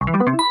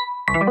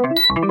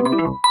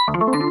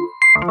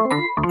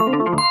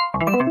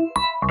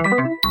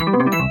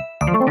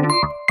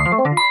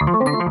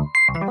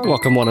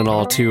Welcome one and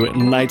all to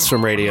Nights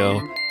from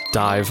Radio,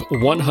 Dive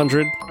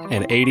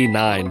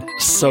 189.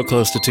 So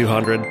close to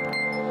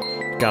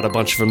 200. Got a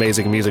bunch of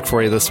amazing music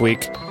for you this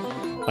week.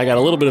 I got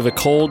a little bit of a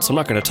cold, so I'm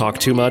not going to talk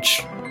too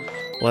much.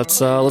 Let's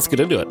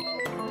get into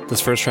it. This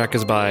first track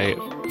is by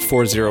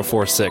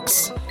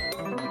 4046.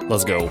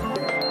 Let's go.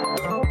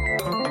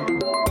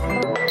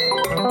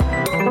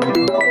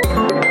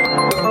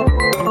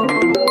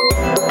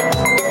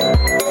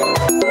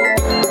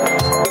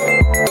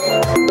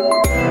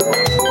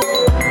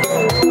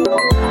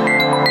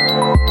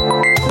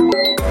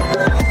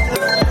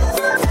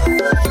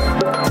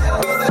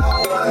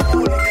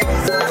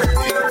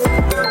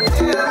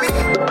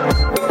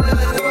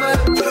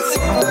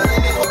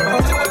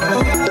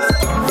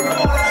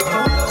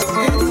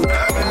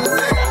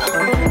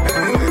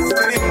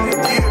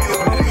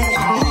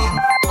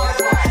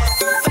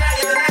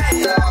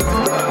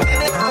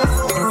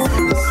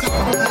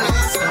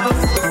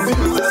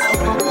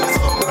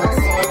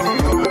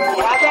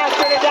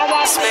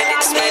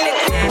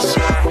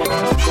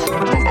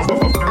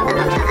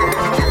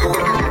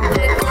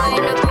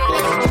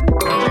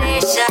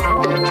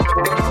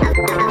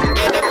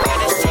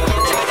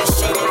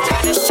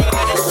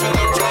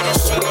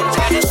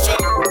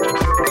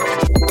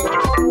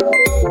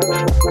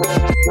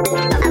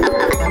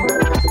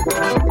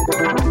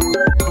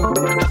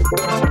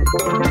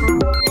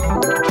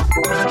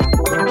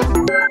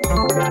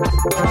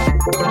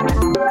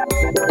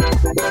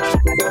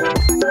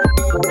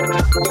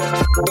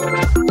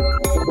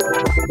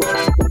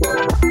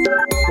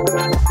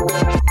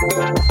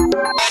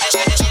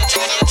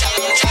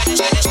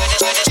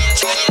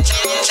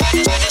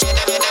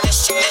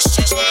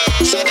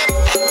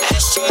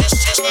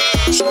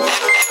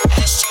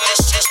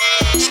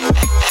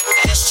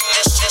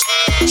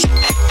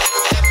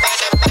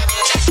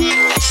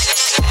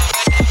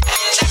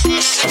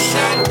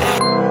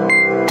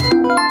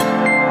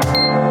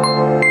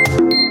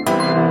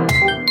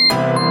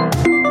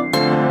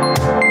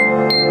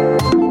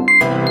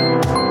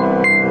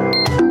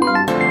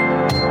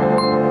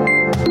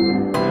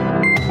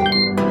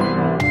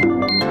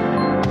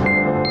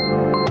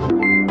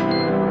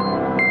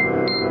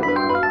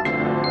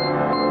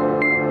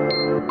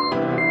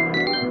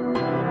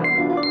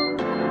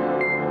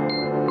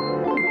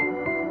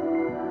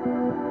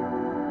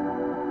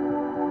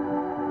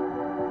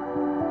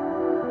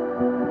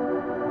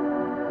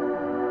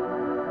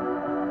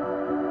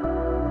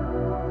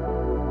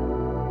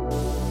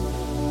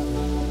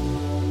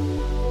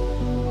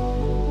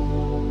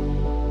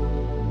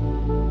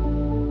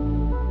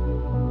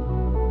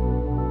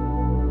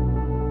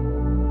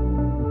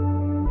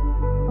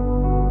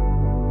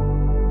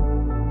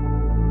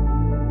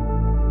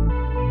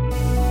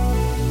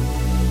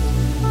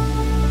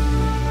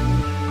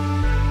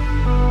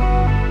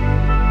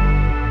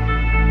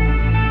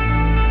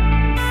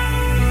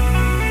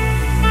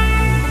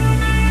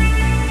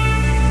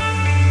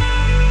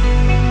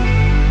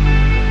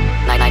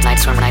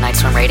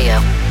 Nights from Radio.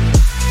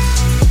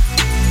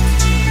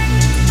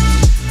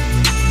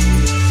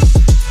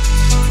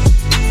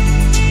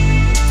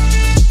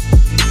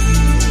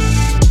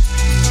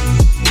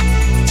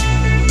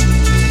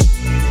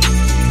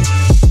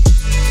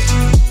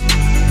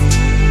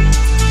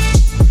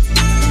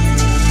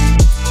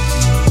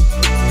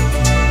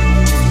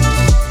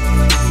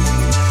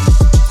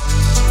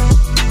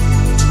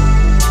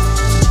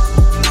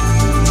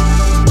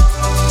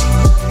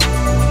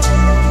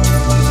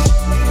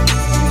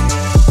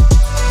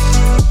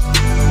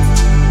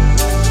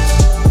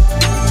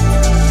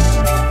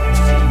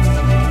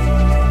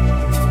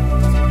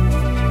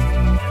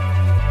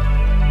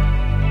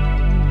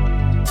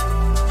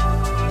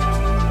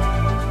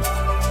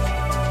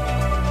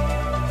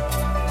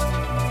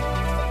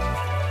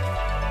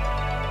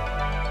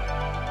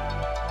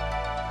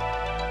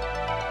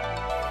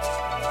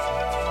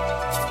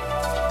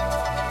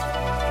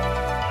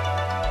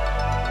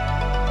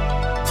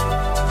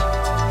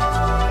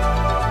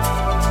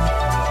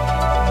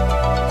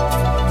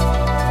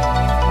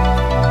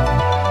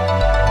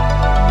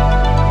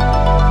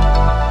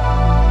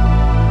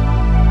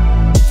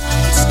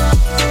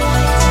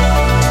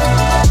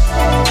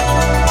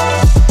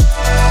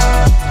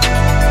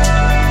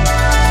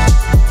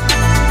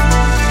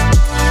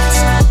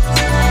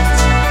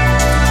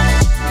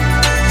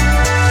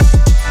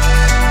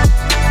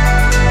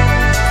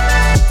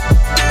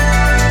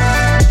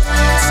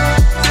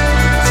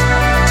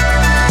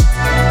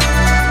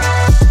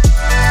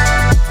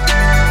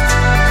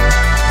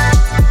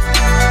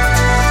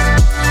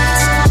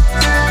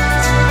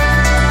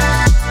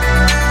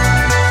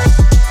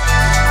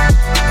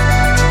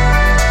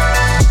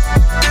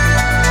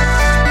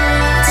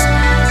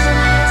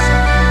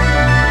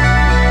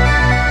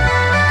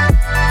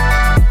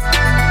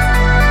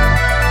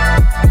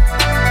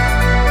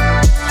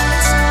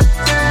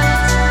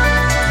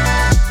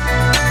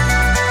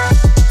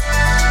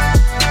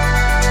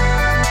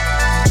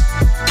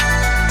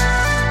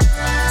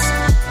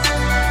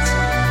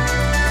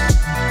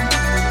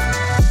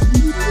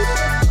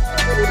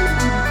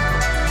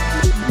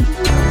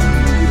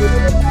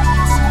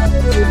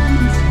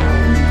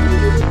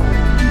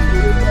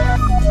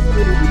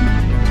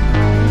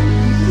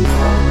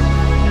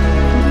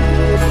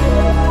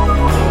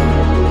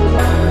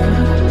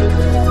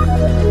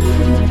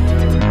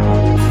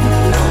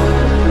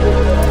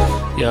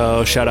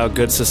 Roto. Shout out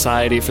Good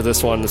Society for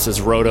this one. This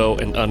is Roto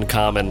and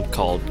Uncommon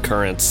called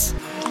Currents.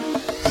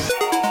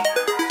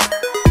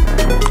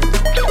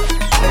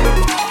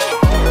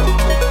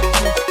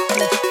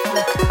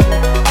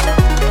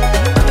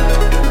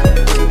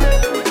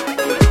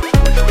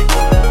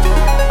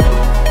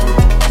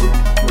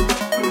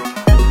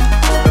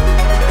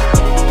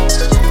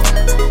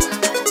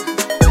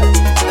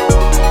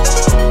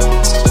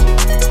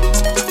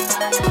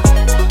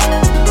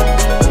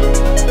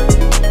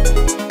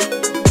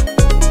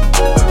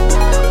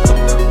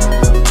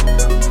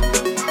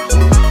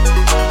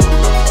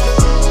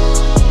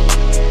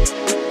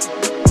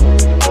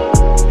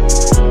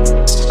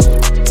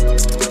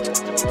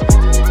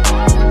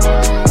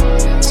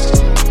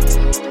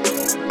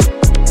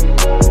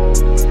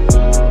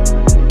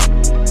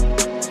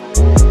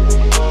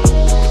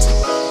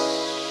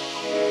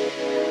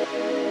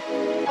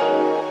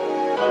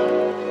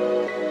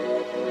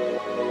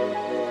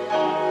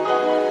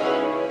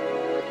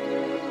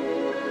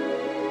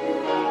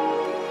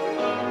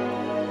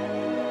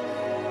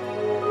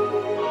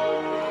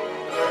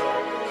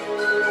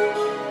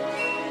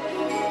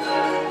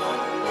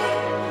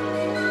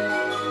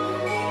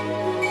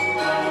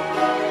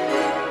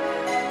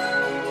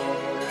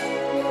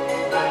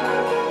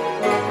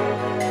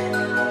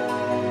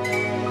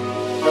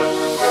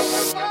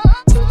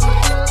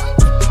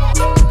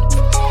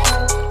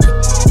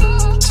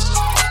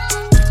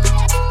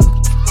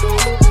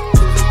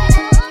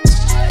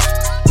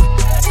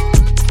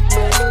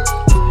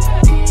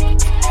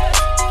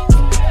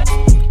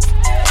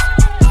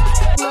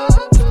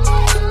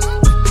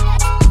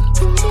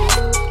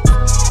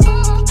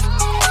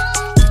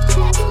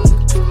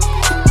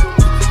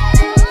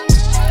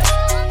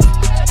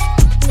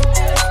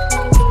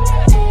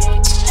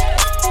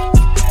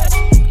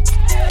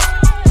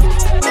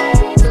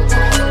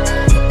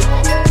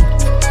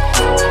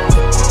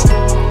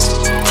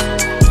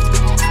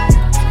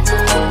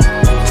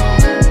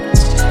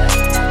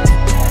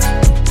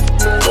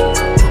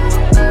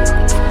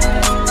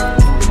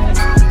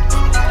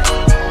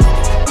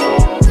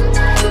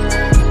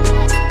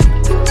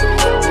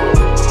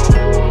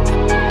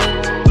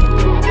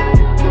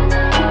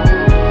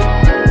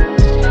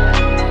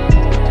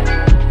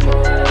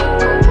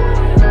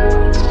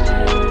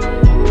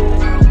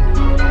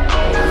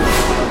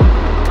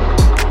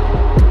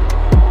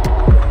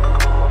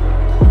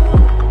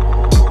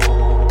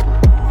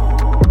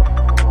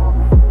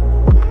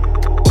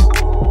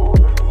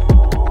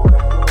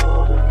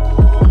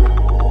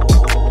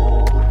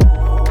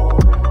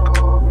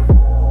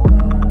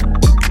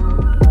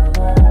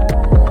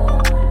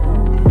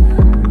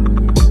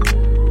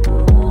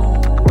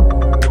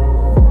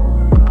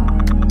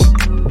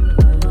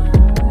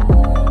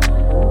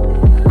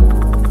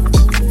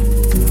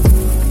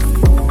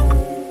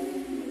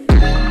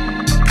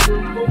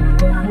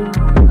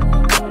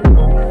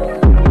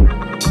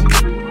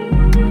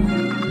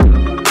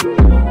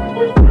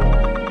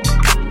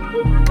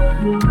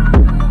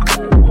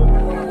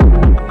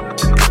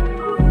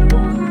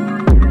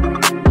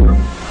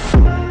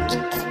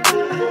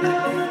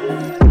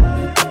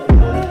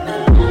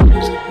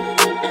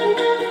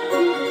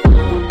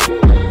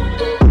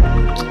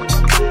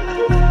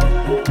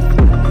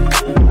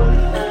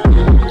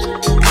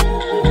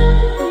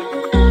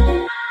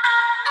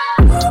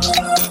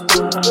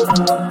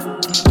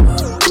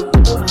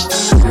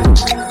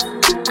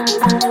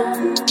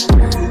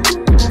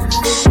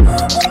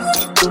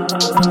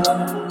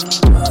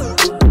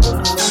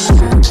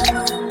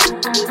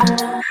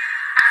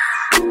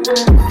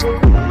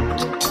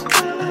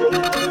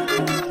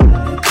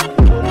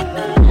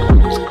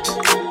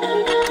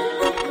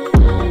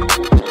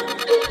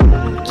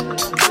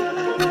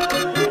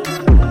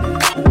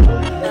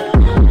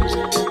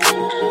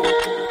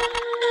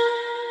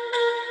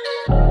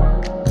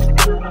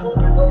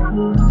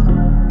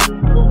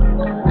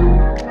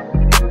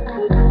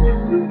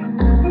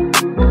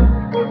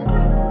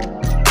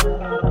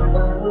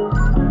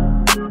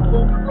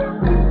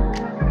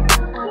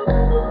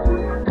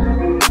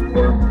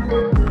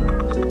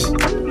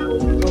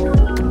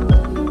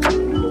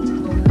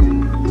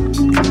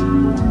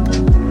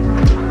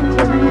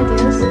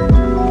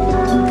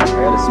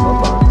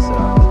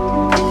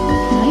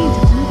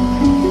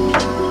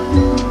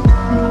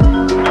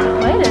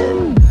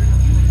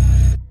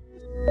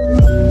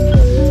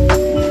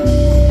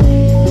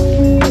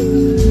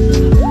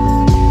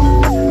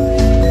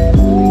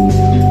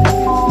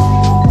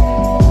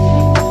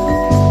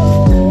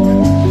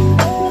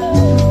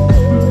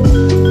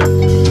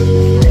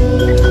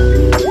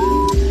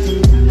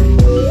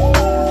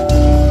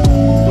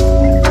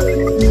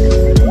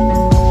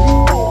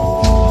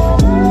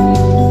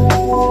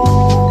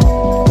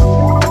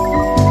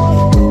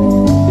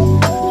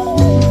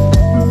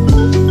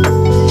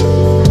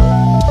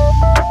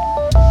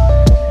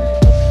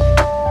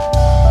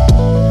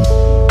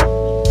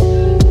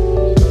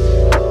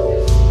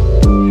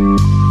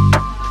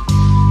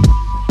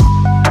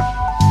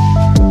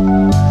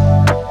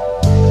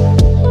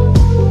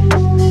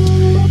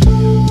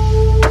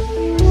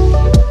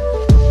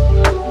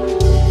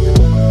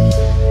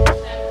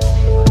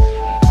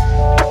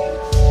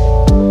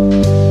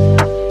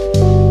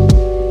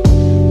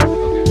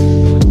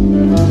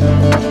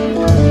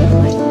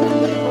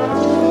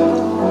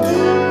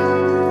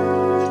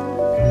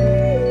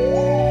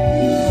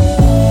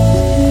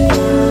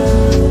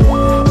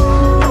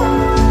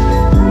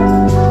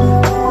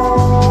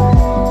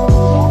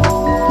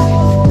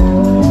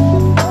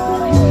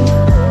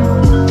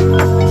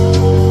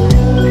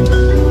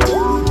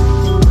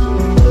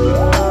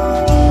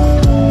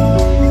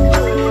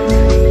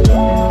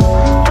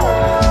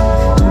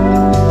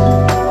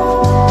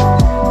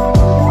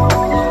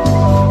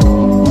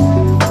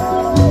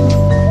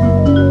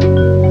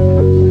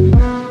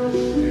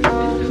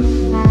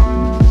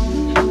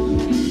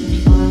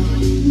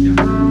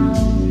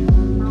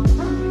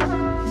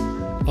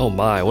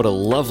 what a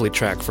lovely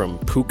track from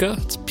Pucca.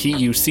 It's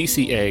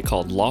Pucca,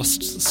 called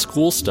Lost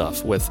School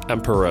Stuff with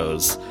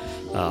Emperors.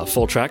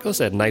 Full track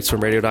list at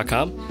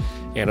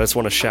nightsfromradio.com. And I just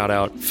want to shout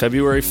out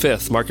February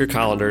 5th, mark your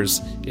calendars.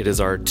 It is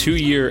our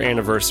 2-year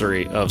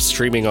anniversary of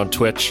streaming on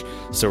Twitch.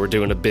 So we're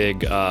doing a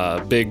big,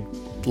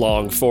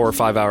 long 4 or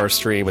 5 hour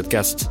stream with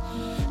guest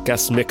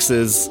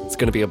mixes. It's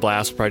going to be a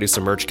blast. We'll probably do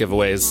some merch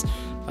giveaways.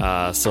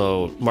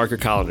 So mark your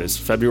calendars.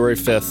 February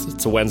 5th,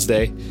 it's a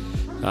Wednesday.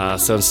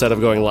 So instead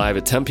of going live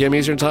at 10 p.m.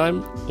 Eastern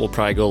Time, we'll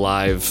probably go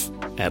live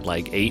at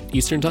like 8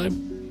 Eastern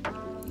Time.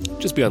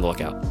 Just be on the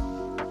lookout.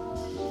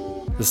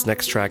 This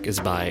next track is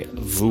by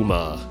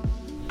Vuma.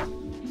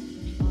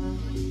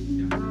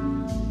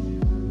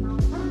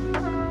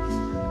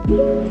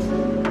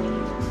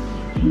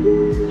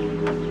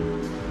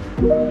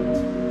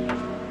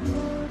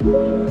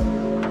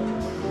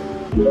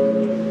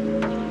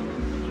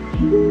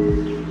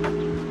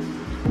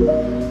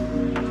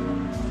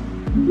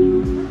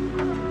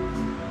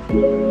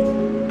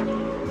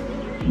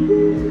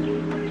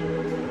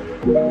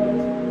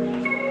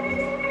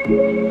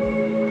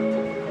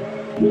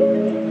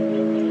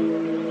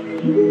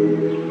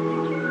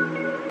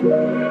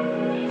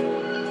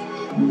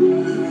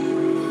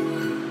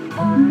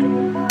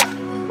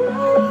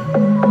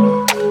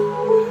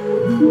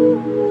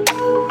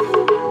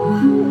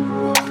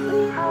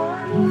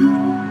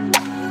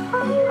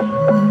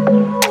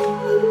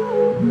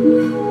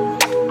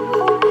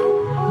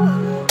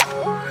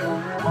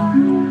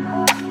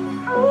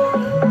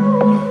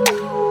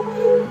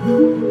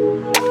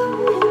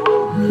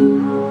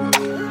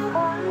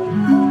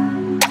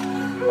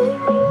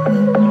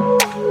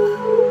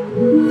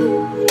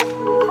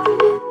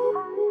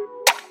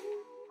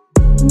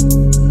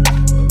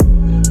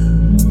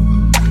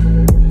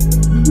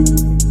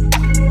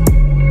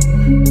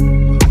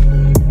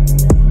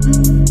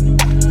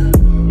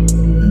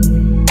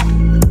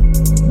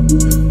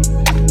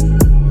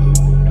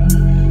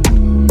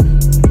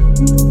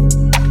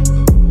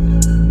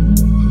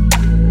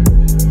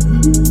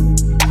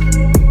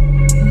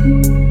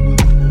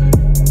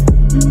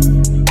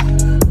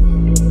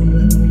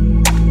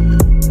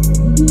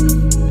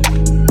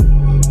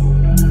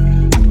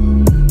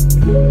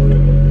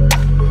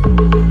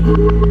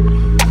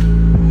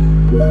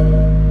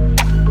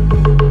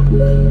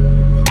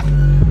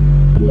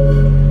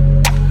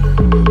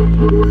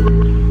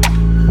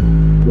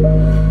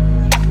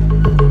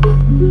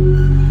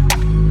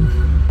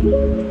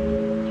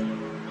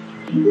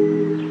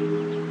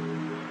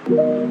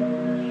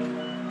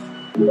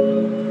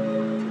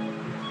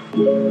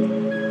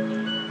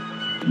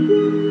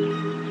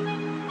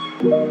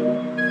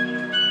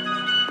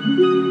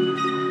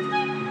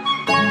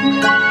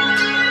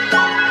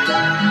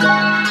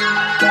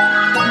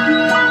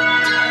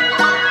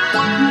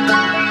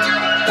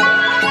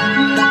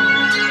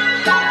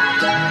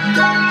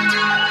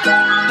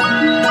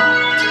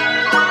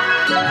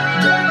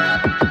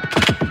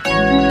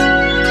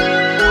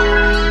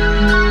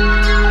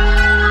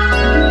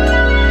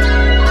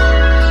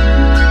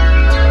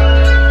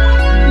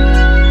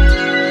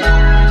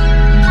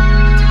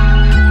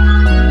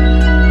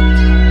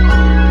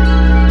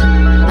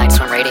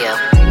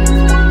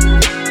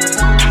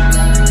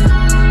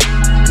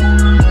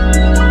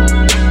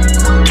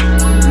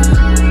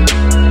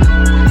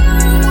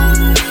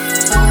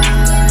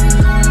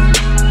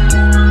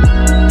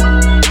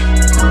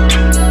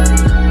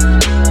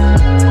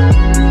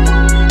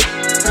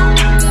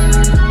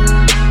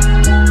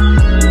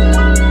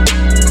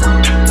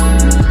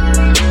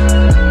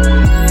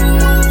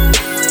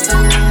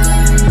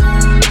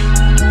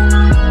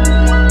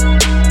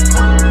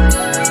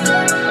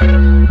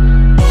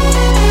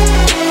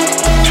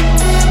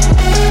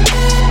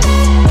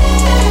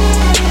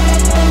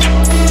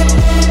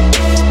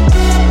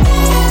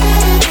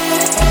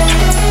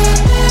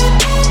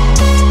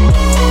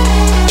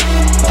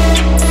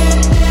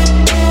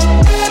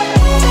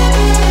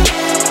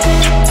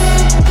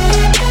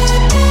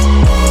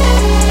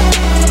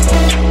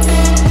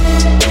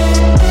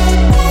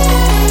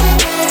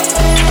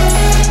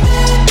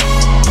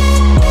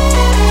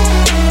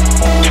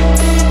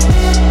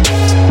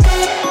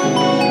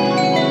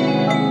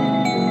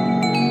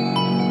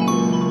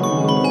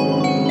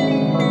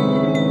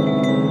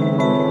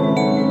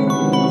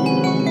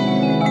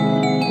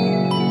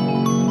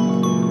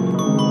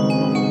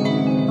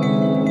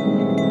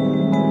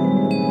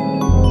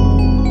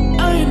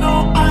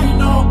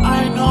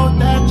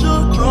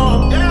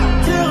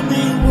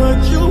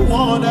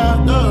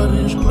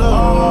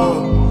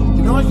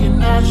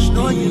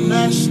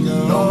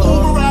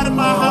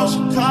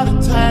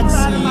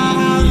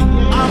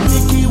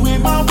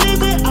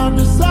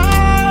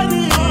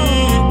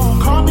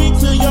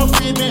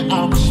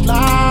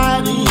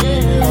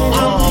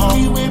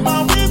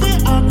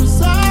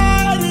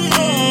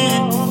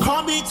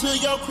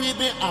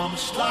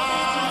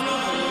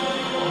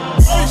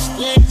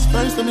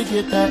 First, let me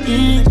get that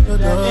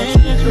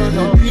introduction.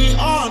 We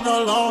on the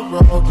long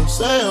road to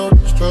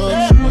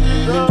self-destruction.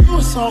 You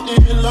were so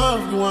in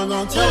love, you weren't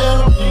gonna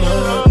tell me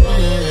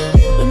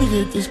nothing. Let me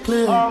get this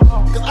clear.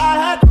 Cause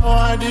I had no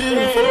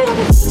idea. I feel like I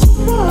did too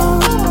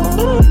much. I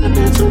feel like I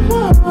did too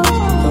much.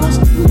 Let's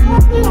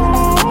get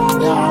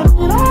all yeah, I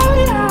need all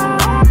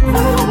yeah. I feel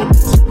like I did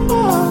too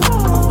much.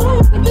 I feel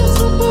like I did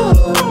too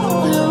much.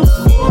 Yeah, let's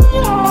get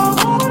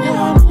all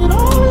yeah, I need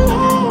all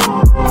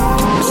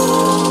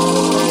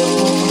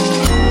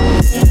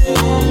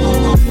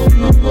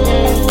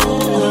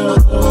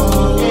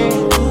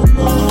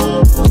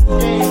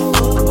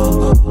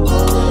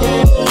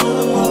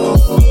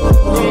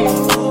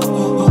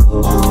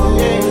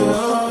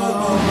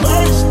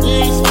First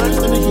things first,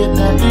 let me get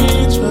that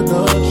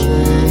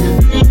introduction.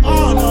 We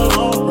on a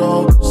long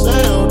road to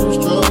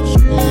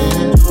self-destruction.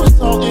 You was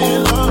so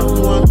in love,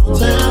 you weren't gonna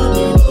tell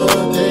me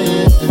nothing.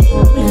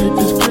 Let me hit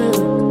this clear,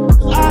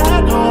 cause I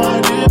had no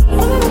idea. I feel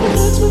like I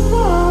did too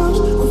much.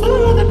 I feel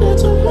like I did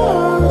too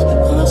much.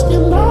 So let's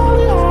get all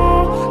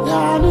y'all. Yeah,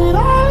 I need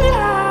all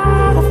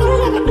y'all. I feel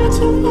like I did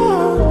too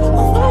much.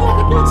 I feel like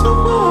I did too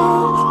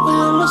much. But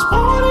yeah, let's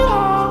party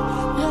y'all.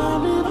 Yeah, I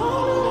need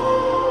all y'all.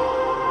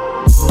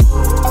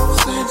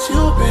 Since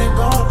you've been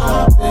gone,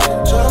 I've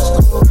been just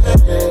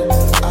okay.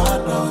 I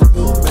know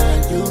you mad,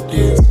 you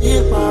did see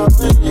my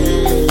way.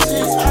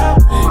 Since I've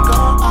been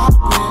gone, I've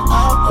been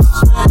out of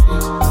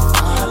space.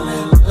 I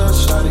let little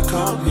shawty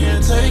come here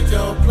and take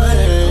your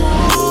place.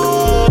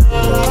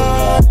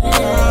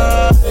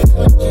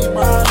 Keep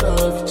my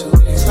love to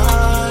the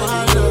side.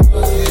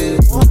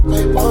 One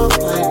paper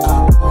plate,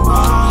 I'm on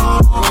my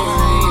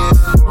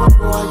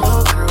wonder why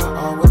your girl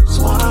always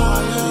smiling.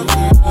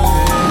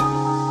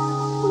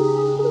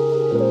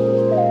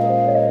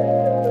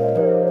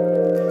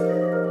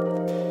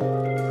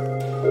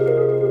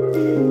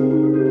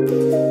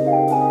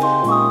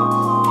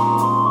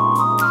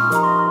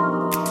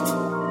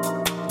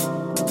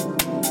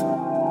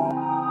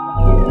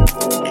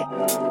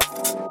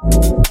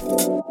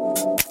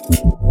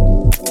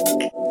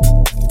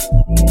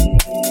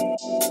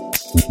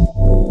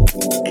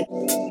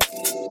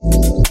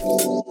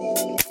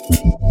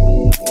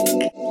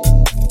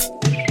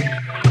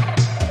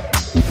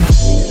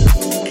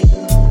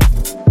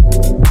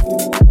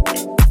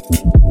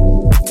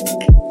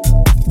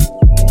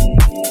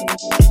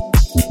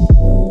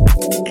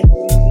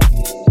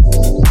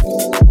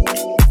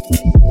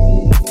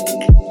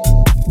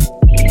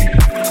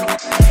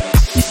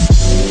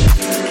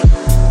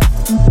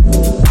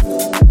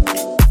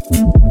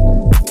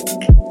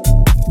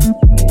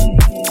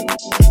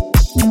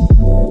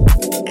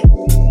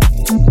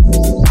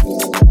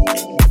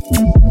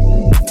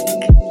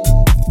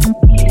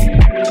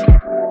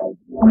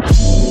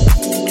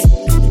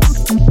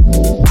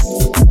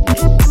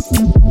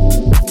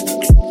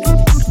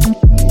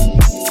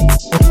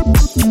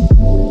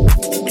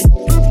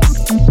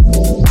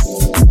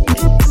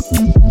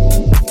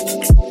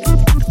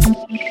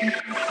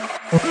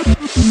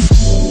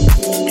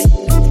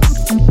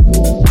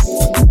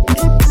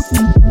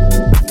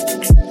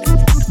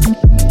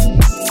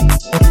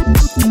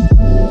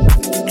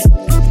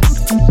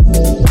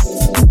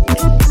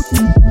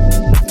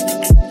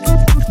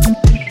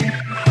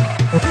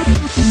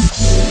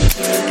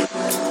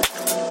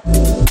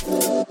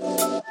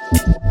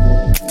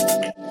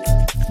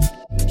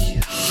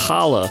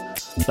 Holla.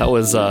 That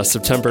was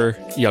September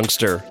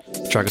Youngster.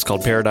 The track is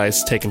called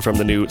Paradise, taken from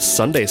the new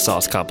Sunday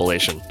Sauce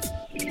compilation.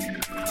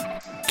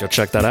 Go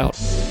check that out.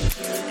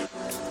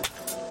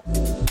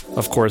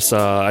 Of course,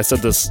 I said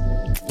this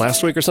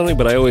last week or something,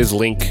 but I always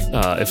link,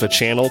 if a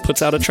channel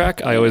puts out a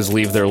track, I always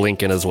leave their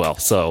link in as well.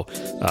 So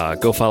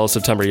go follow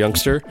September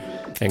Youngster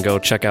and go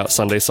check out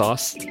Sunday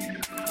Sauce.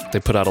 They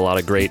put out a lot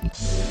of great,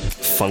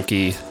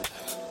 funky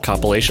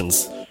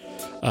compilations.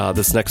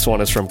 This next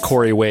one is from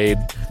Corey Wade.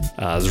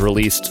 Is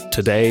released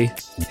today.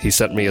 He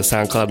sent me a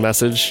SoundCloud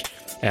message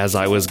as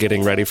I was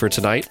getting ready for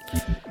tonight.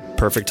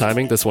 Perfect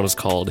timing. This one is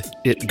called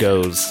It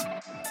Goes.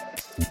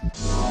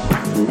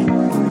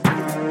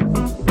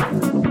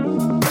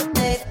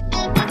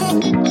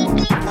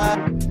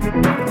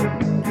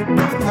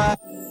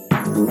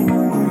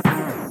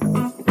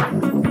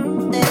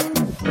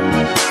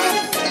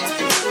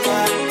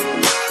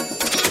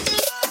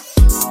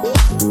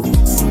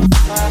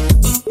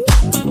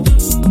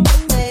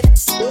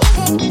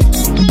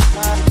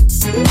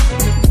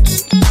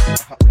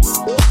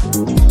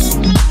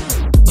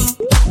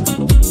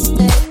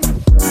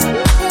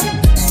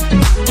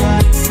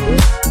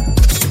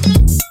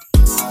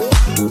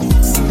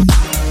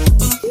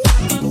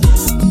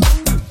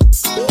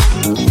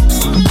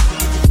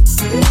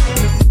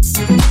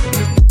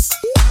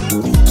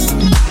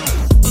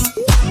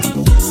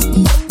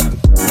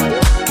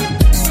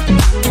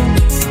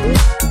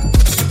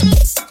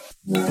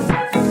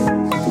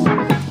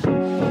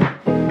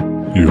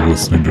 You're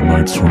listening to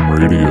Nights from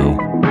Radio.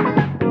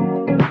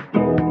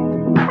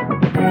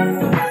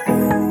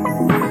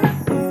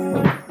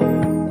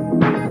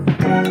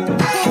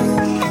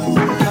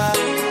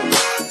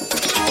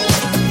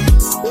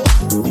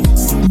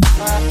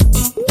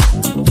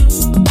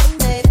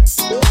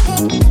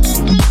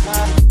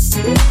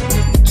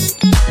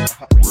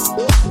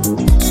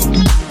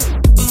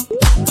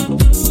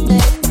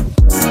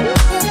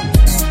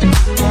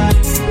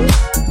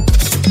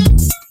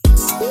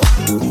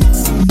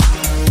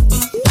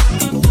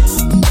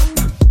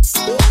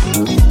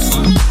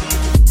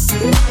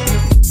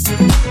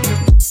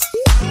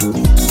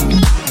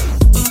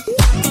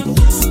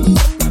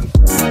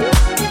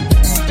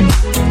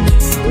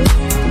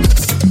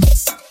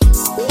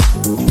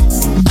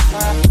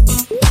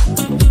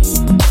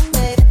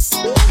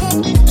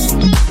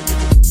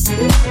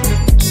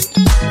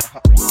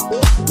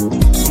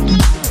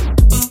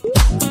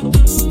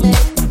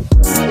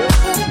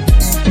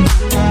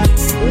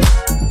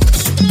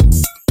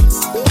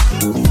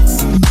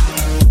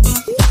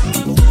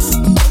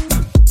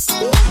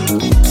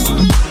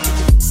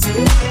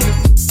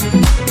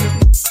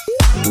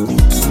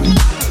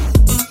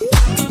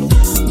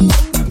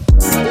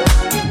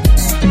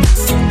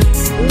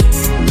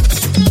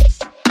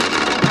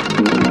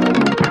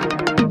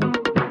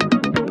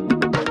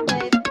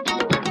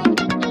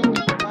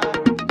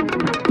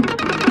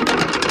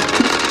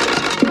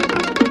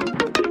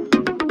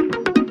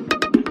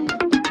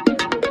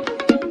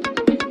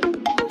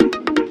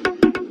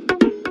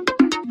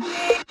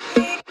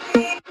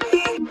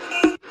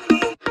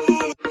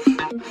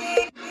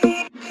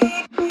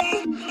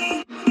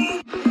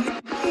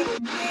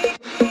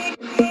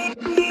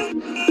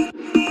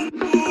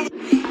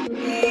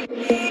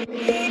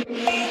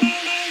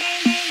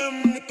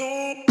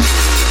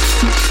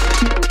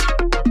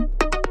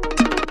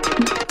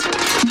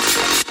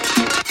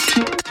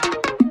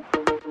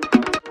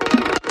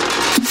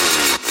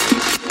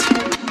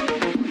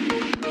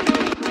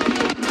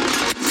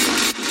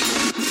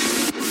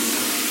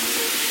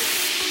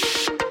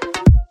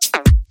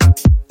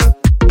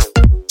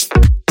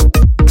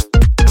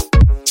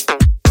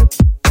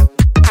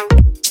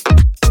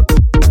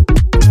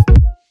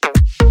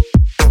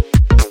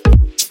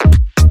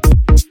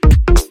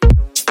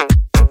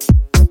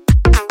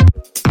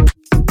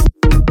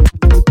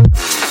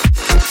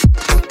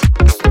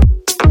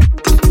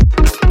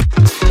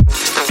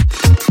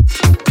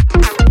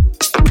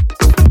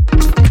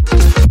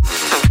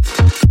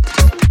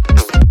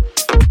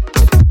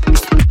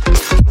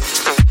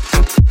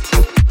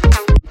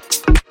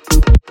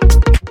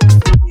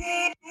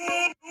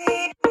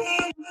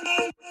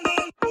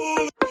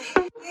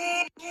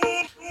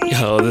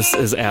 This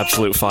is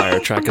absolute fire.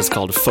 Track is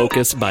called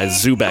Focus by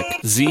Zubek.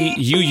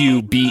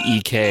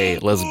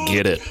 Zuubek. Let's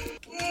get it.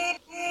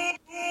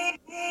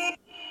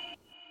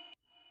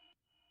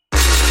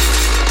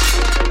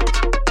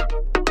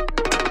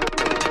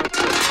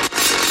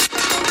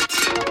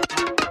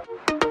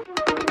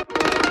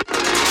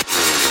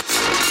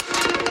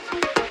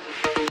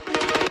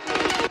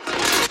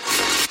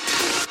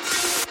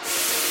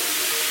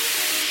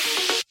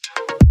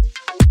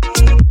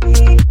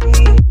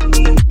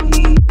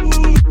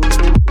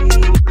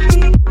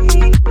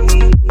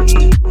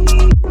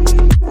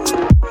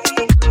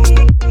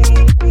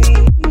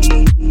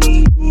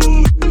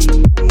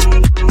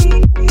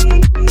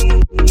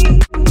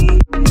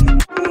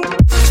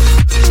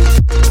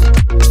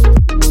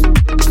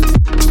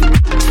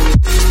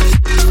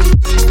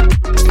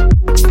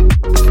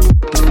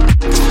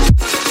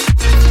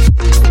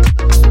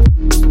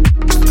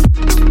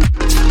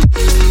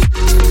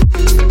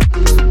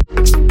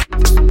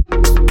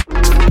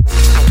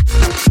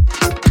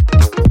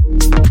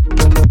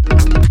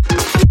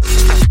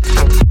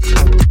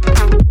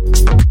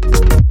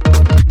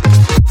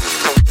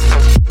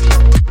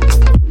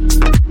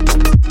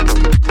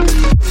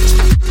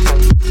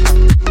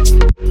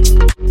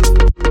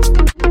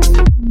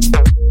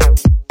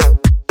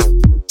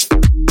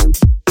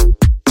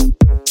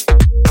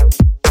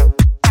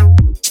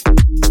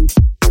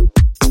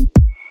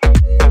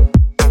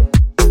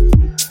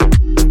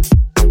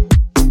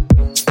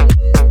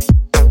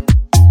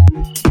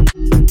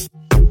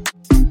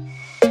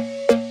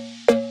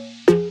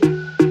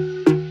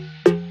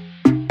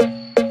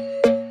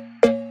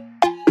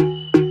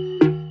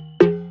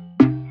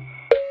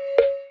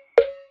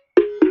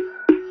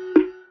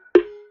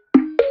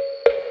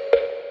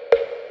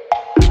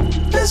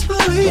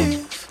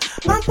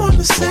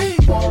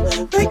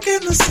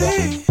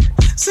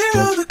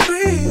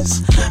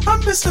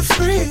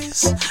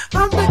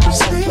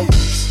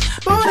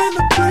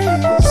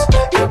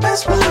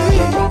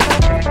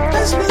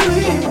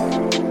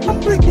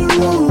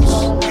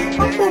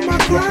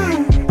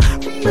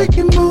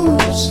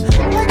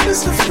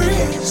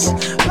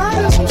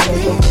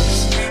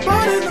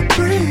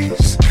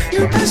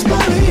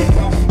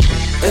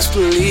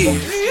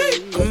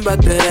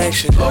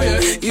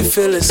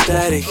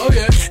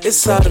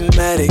 It's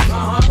automatic,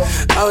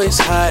 always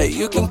high,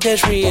 you can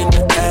catch me in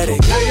the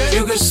attic.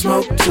 You can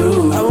smoke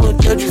too, I won't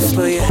judge you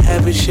for your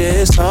habits,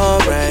 yeah, it's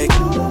alright.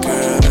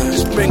 Girl,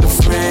 just bring a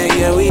friend,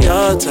 yeah, we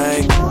all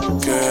tight.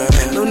 Girl,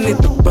 no need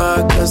to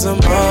bar, cause I'm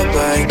all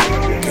right.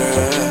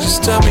 Girl,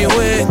 just tell me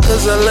when,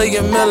 cause I love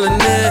your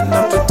melanin,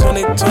 number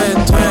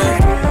 2020.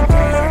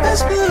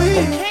 Best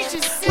believe,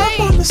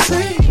 I'm on the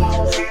scene,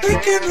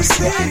 thinking the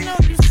same.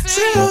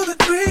 0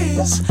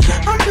 degrees,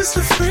 I'm just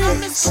a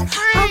freeze.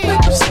 I'll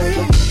make you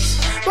sneeze,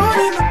 born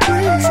in the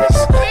breeze.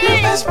 You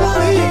best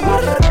believe,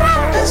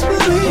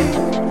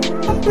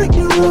 I'm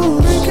breaking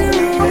rules.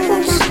 I'm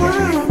on the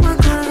ground,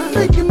 I'm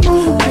making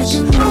moves.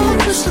 I'm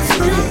just a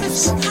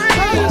freeze, I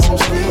got some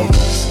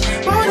sneeze,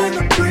 born in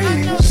the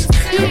breeze.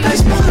 You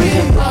best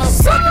believe.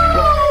 So,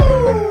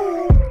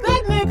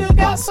 that nigga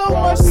got so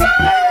much soul.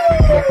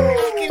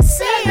 I can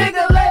say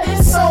nigga let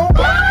his soul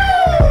burn.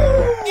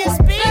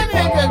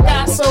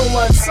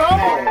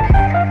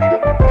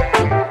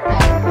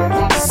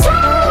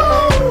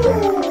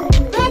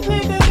 That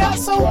nigga got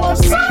so much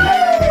soul.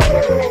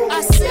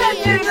 I see that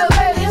nigga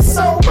let his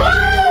soul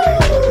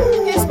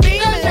burn. It's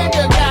beaming. That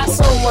nigga got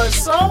so much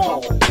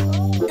soul.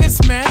 It's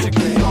magic,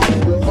 man.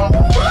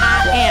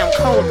 I am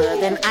colder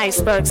than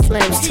iceberg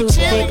slims, too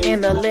thick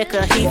in the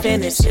liquor. He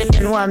finished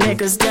sipping while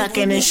niggas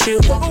ducking and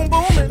shooting.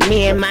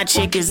 Me and my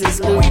chickens is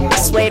looting.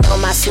 Suede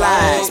on my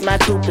slides, my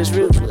coupe is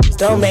ruthless.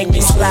 Don't make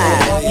me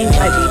slide, you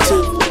might be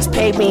toothless.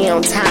 Pay me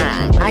on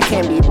time, I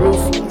can be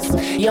ruthless.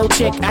 Yo,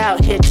 check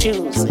out here,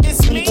 choose.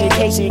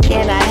 Education,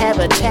 can I have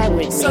a chat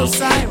with me?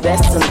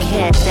 That's some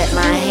cash that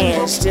my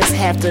hands just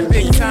have to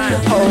leave.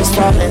 Hoes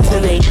falling to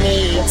their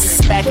knees,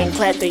 smack and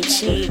clap their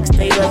cheeks.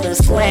 They love the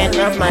slant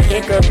of my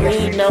hiccup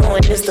bleed.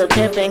 Knowing it's the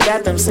pimpin',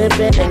 got them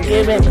sippin' and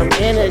giving them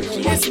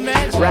energy.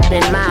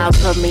 Rapping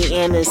miles of me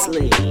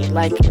endlessly,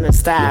 like in the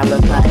style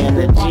of my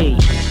energy.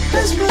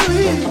 Let's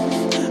believe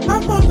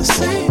I'm on the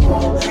scene,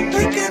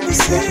 making the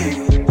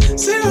scene.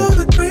 0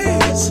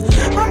 degrees,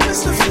 I'm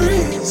Mr.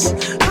 Freeze.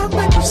 I'll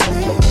make you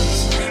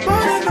sneeze, more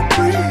than a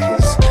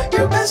breeze.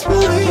 You best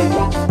believe,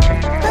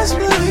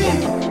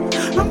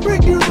 I'm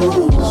breaking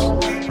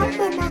rules.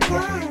 I'm on my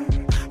grind,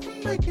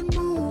 I'm making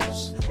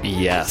moves.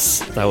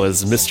 Yes, that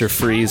was Mr.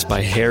 Freeze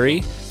by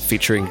Harry,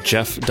 featuring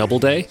Jeff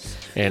Doubleday.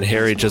 And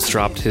Harry just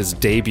dropped his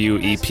debut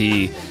EP.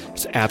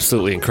 It's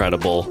absolutely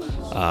incredible.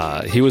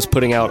 He was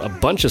putting out a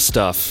bunch of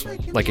stuff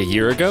like a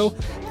year ago,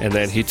 and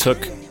then he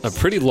took a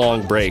pretty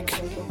long break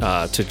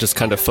to just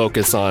kind of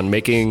focus on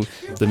making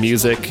the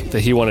music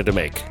that he wanted to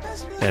make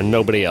and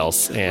nobody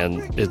else.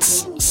 And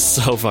it's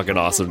so fucking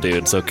awesome,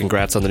 dude. So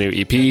congrats on the new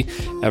EP.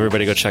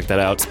 Everybody go check that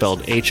out.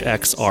 Spelled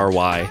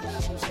HXRY.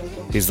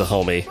 He's the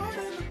homie.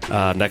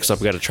 Next up,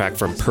 we got a track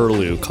from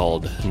Perlu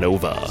called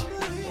Nova.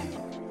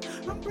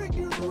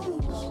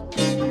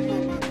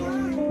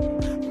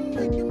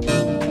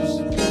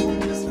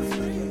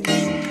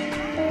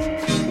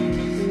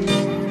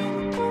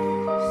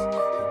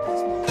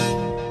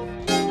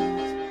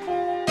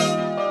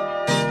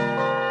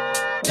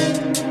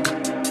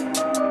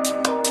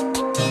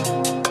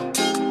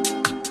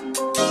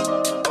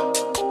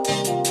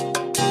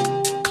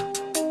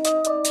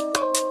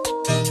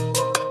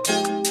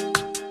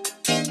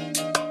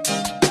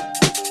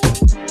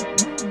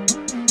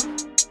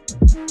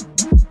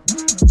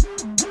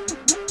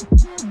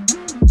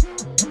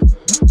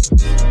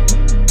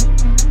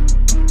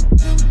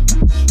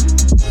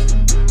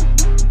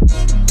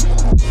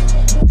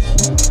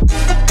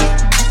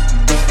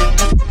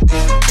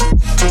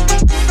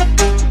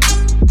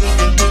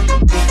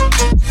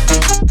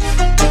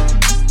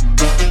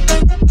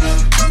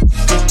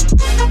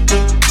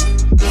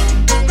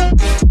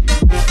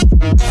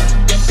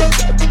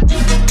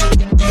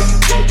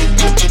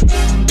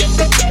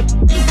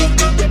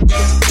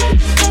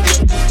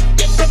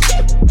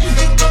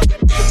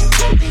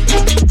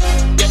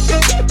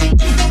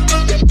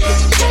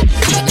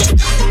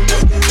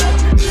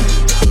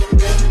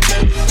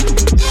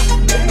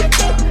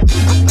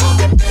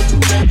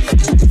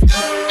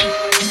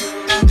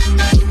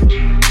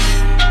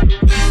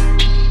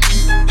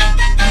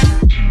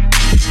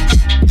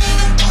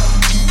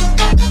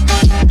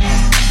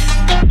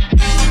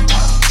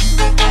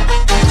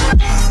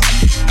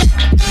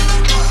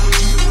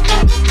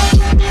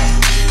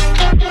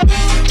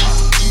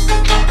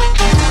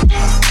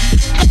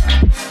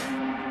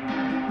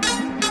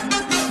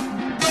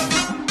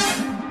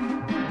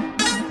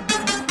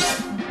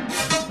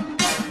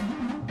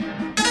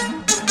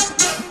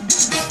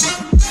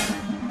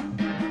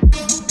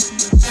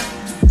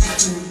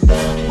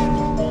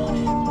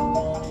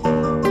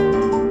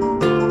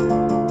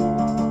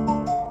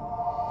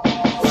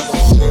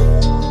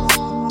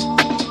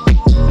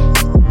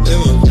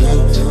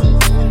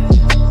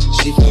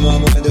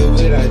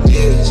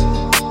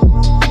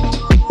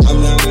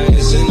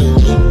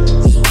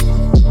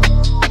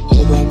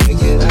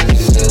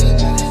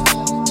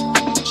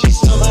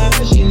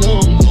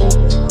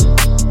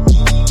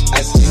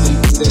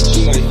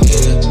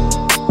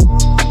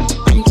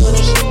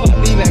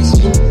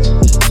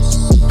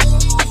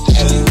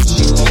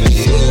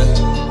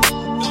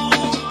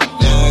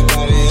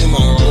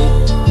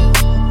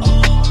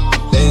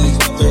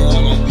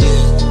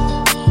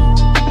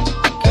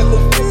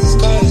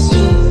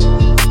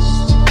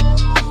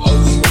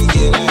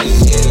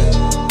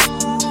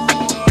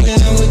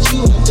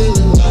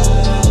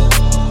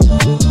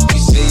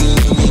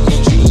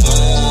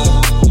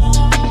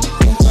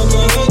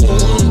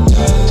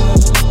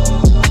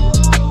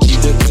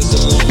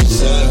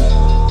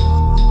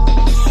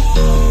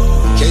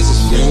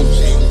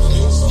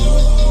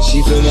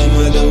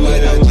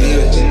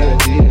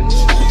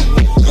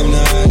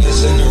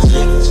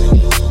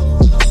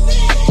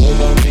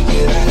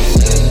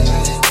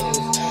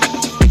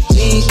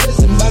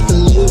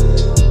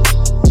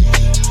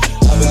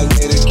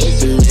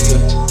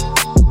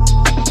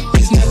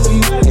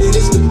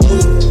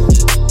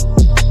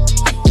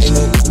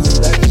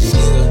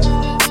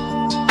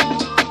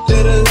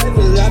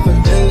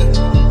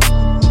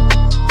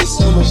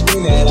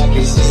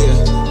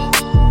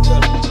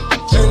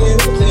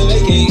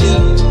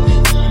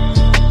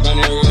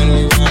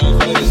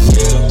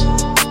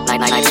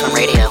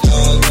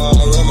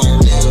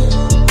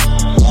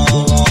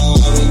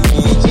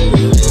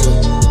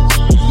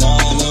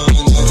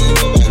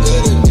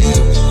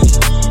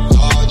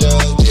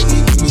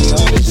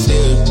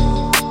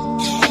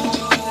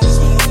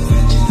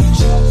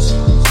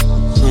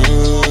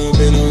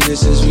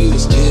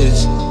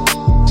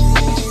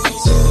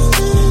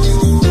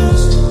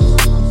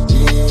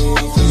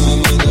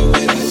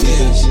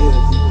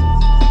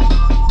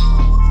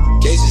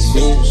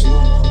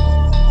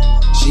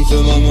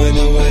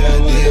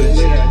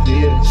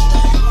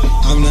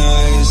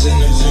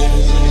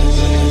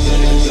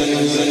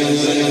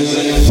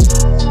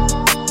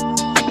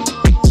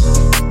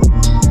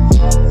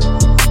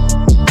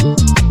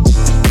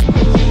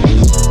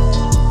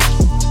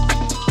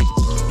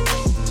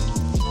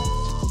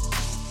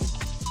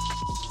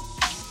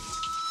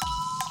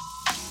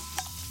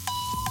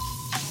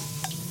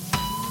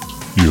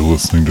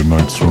 listening to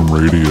Nightstorm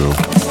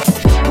Radio.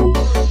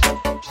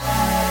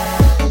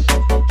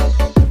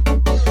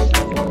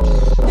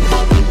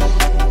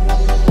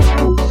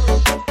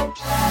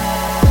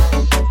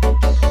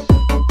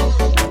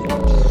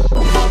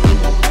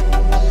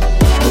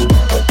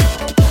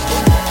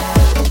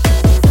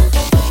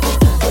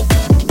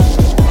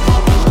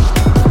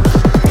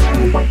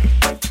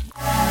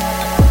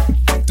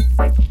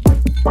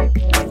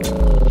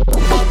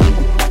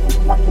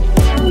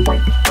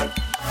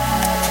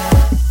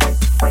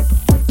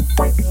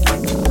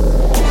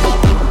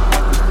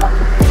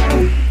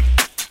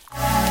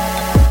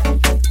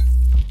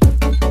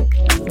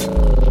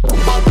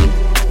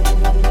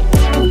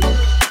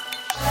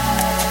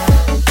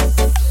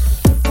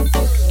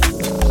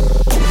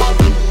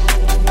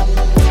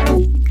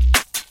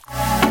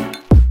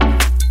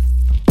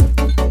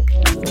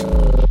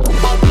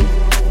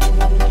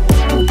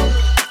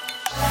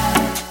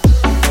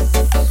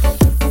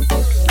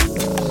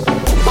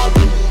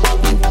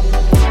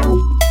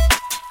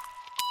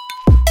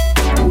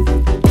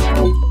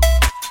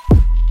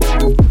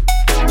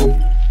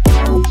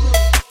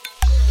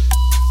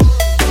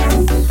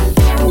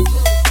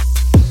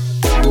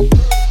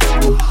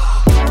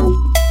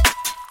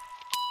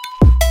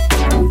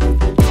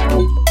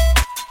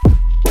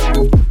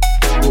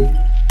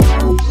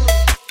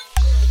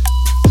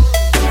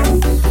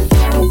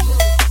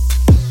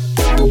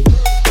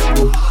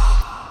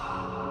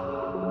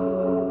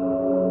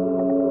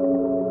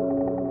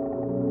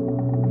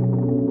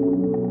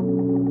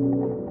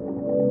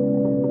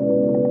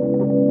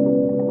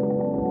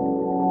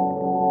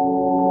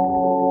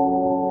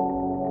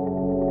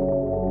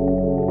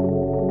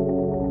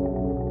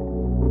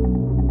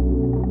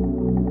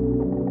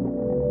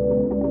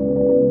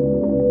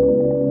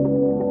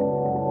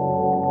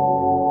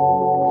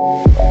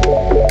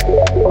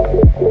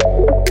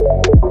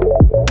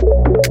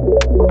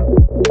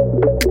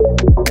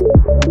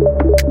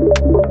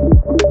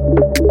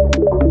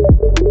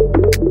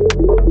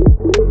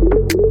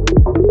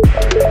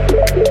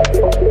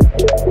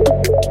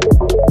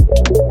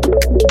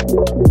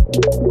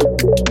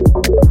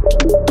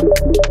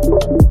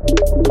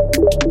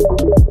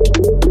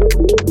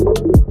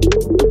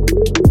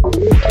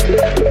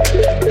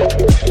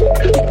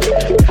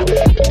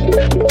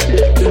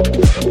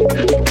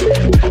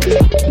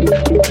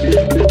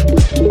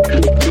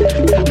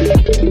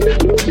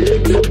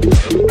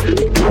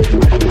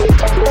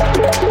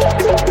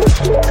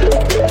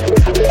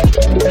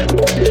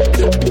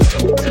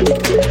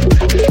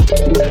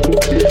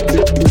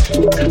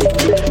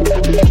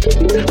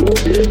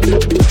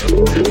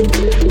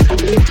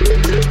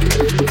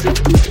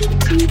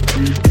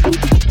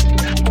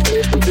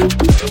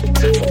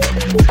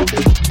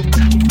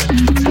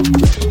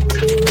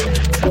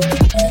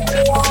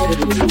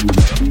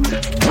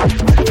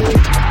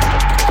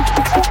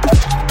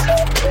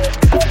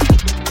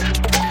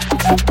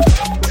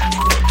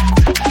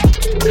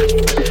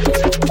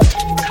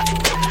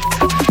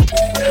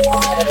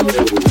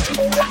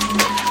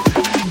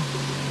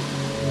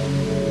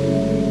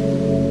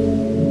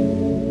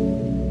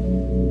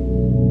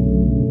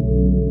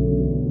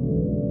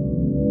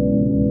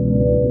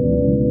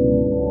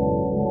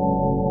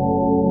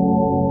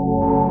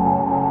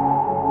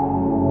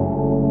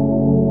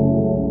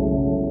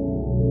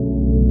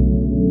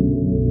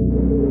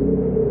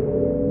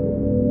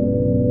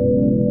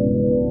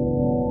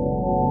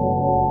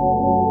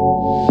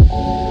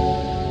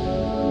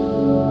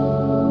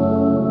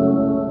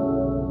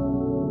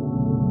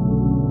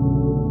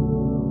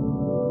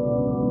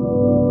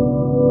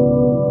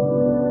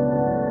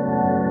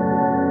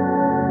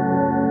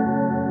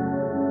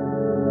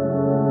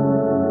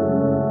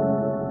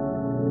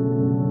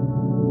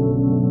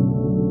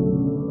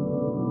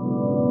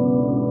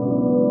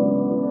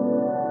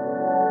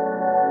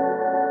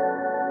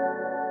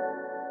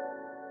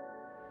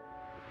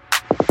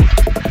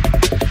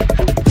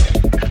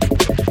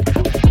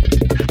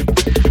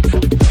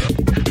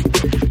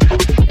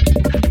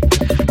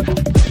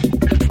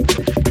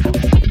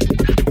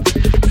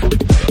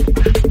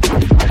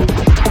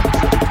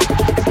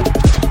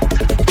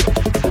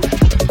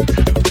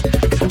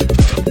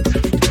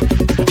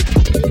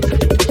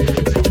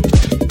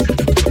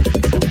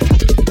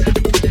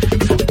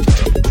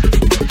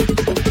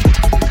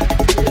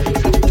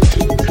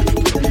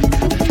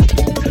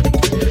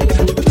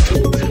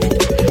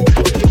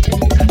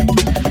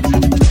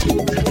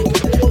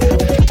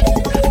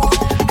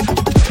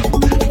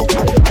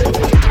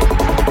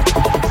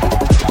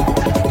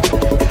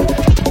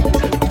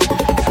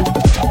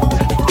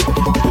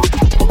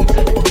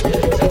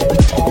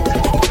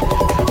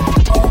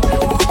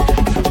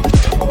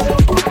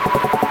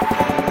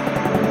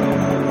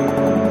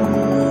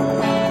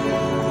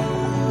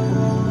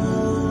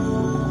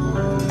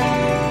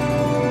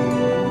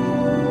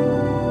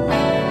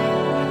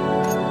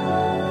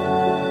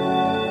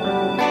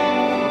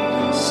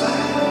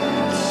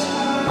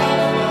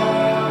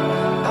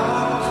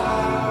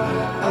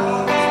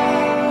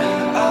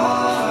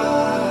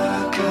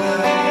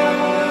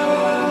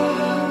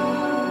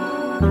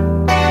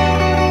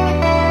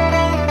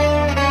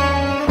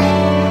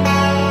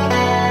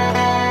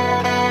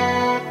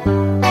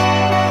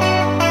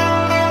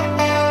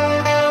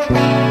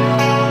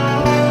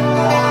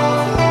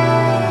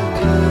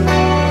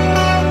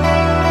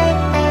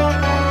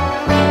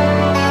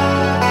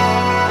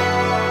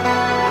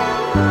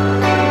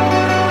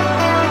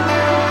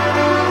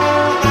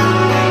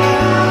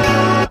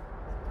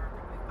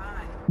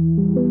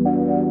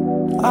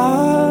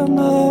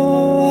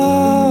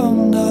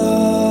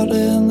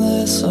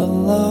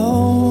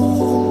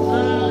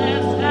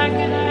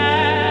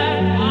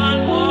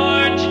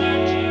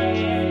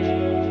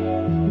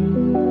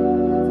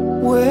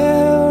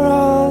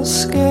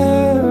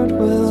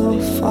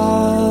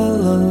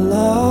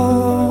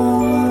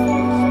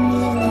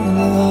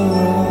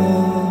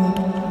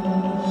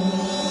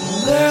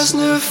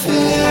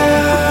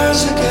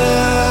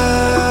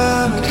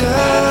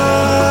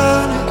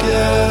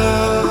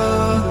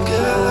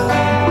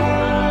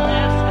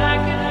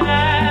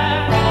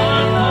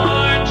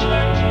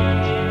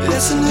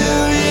 It's a new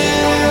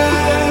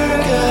year,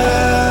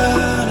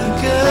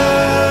 gonna go.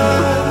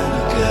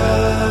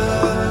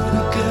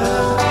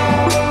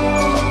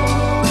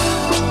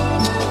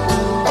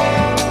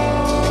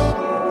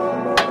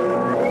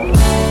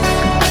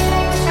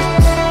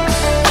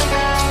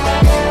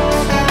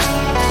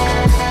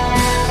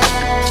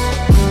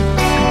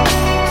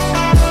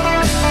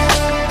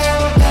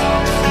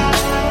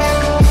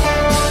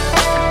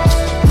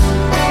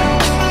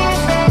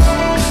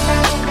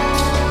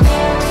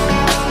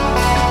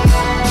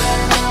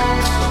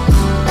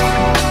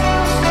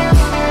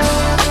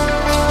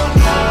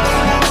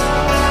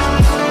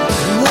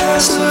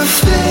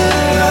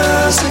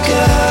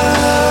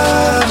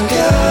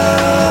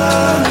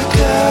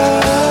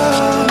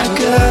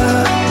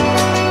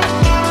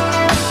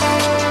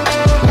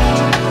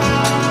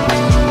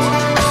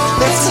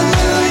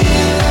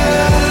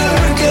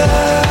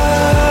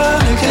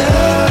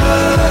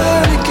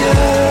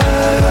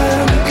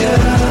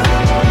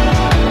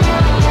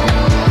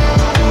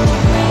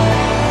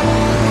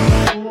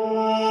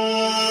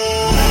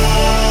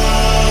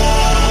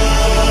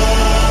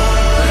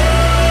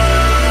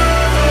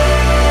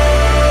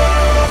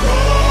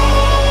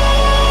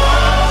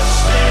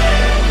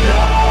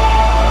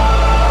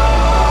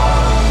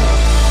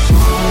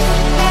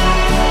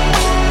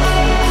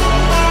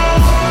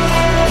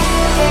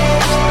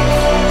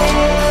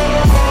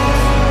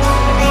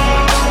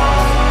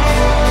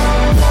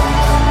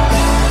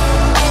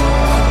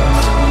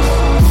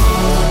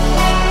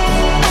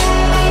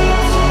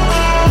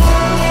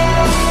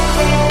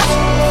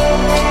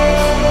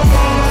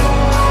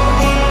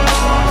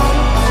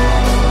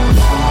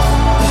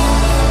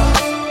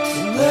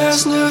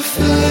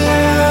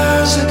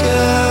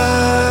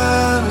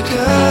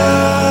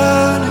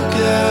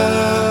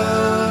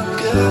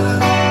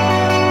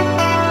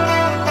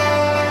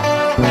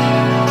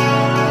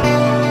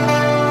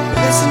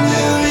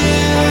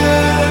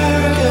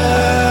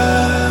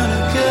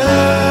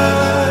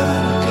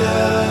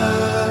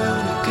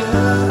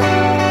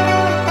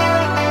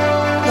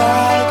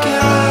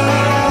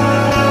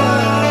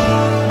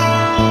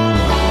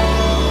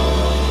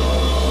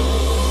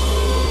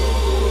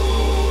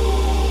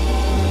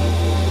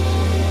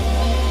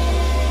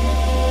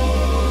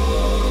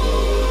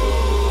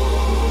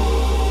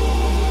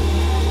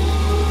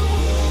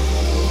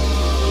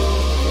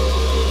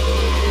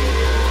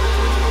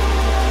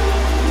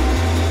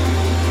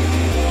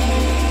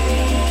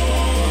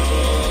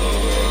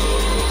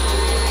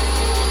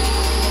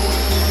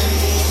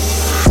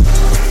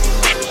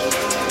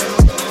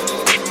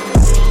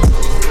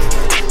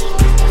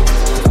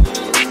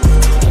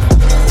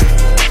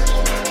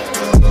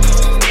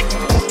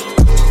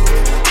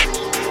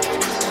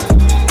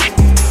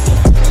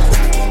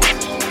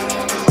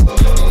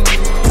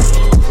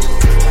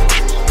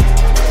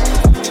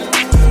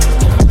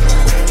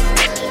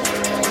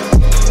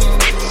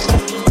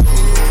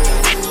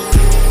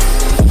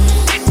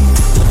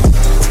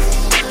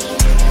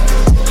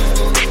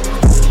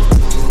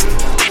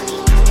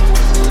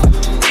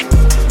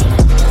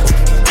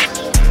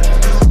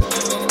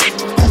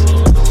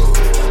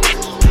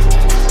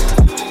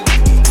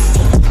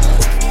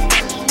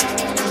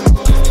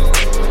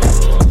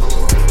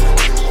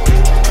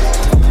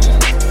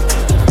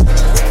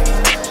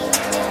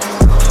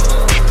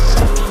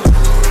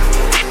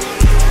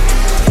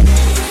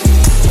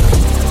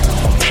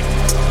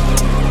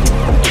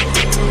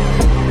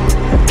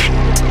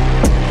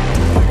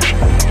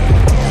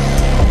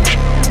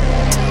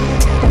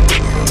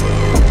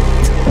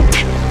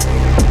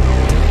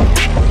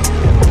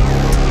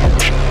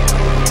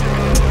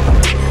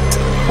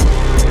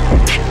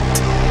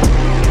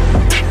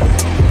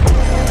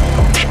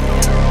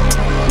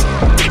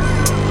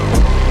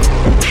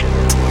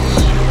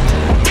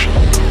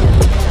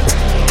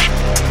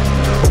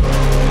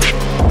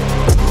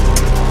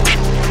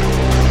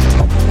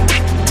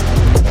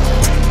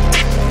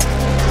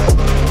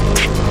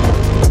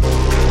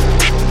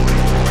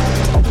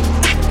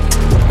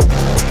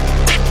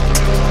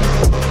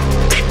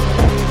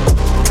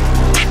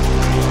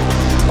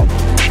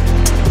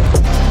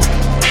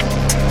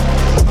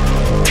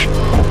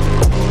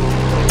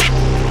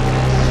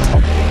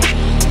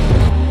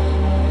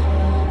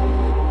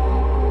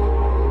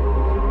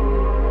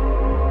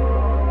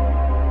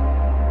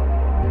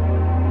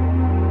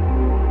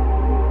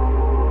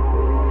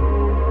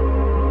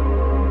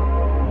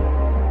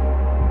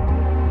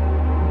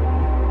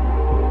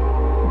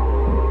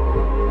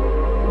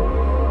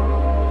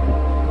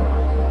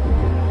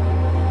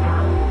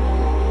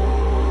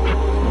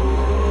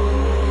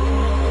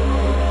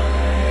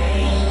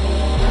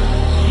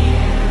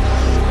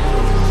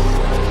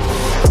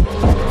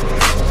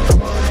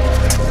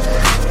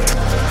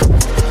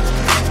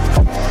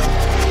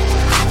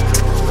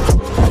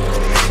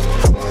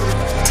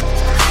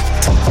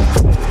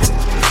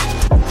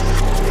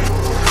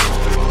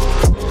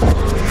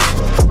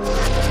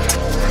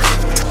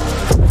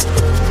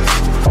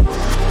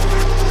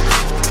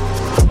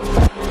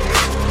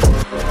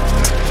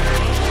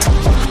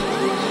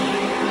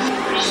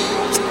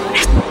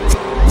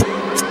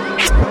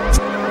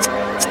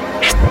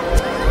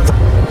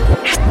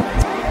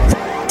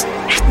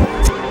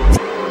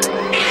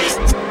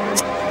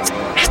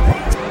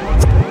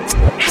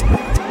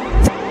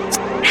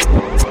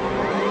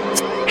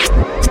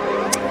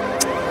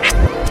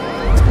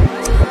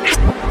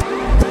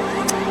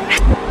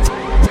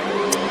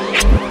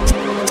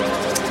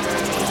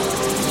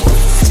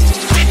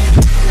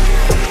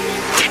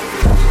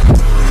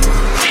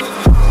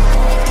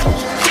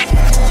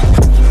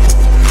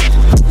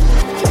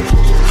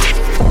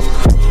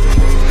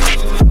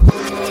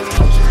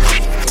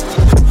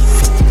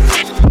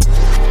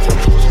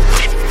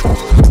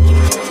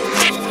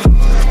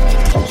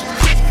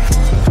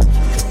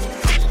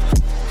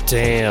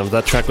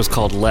 That track was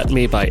called Let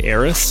Me by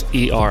Eris,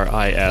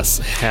 E-R-I-S.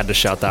 Had to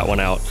shout that one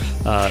out.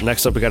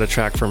 Next up, we got a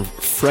track from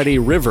Freddie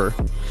River.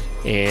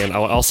 And I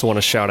also want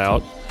to shout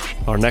out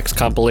our next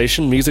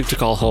compilation, Music to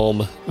Call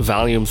Home,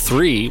 Volume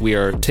 3. We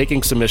are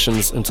taking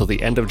submissions until the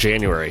end of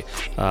January.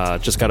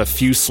 Just got a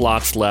few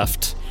slots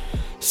left.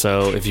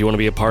 So if you want to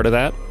be a part of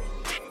that,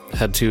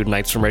 head to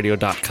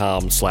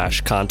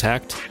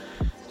nightsfromradio.com/contact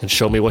and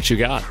show me what you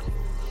got.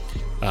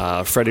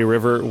 Freddie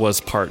River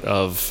was part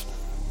of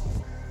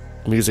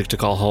Music to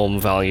Call Home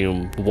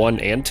Volume 1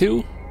 and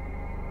 2?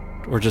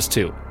 Or just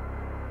 2?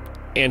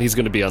 And he's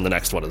going to be on the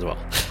next one as well.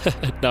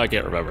 Now I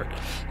can't remember.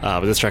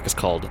 But this track is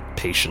called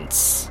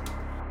Patience.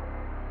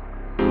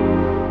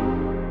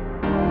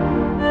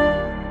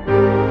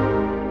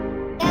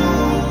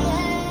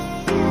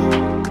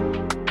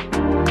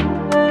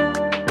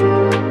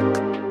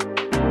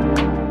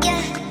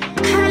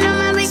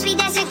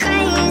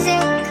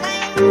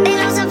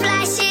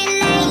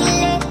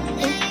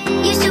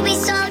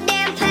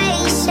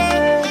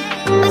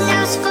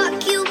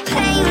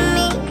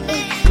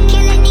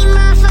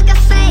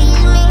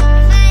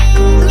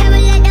 Never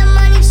let the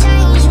money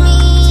change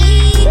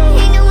me.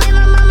 Ain't no way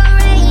my mama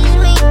raised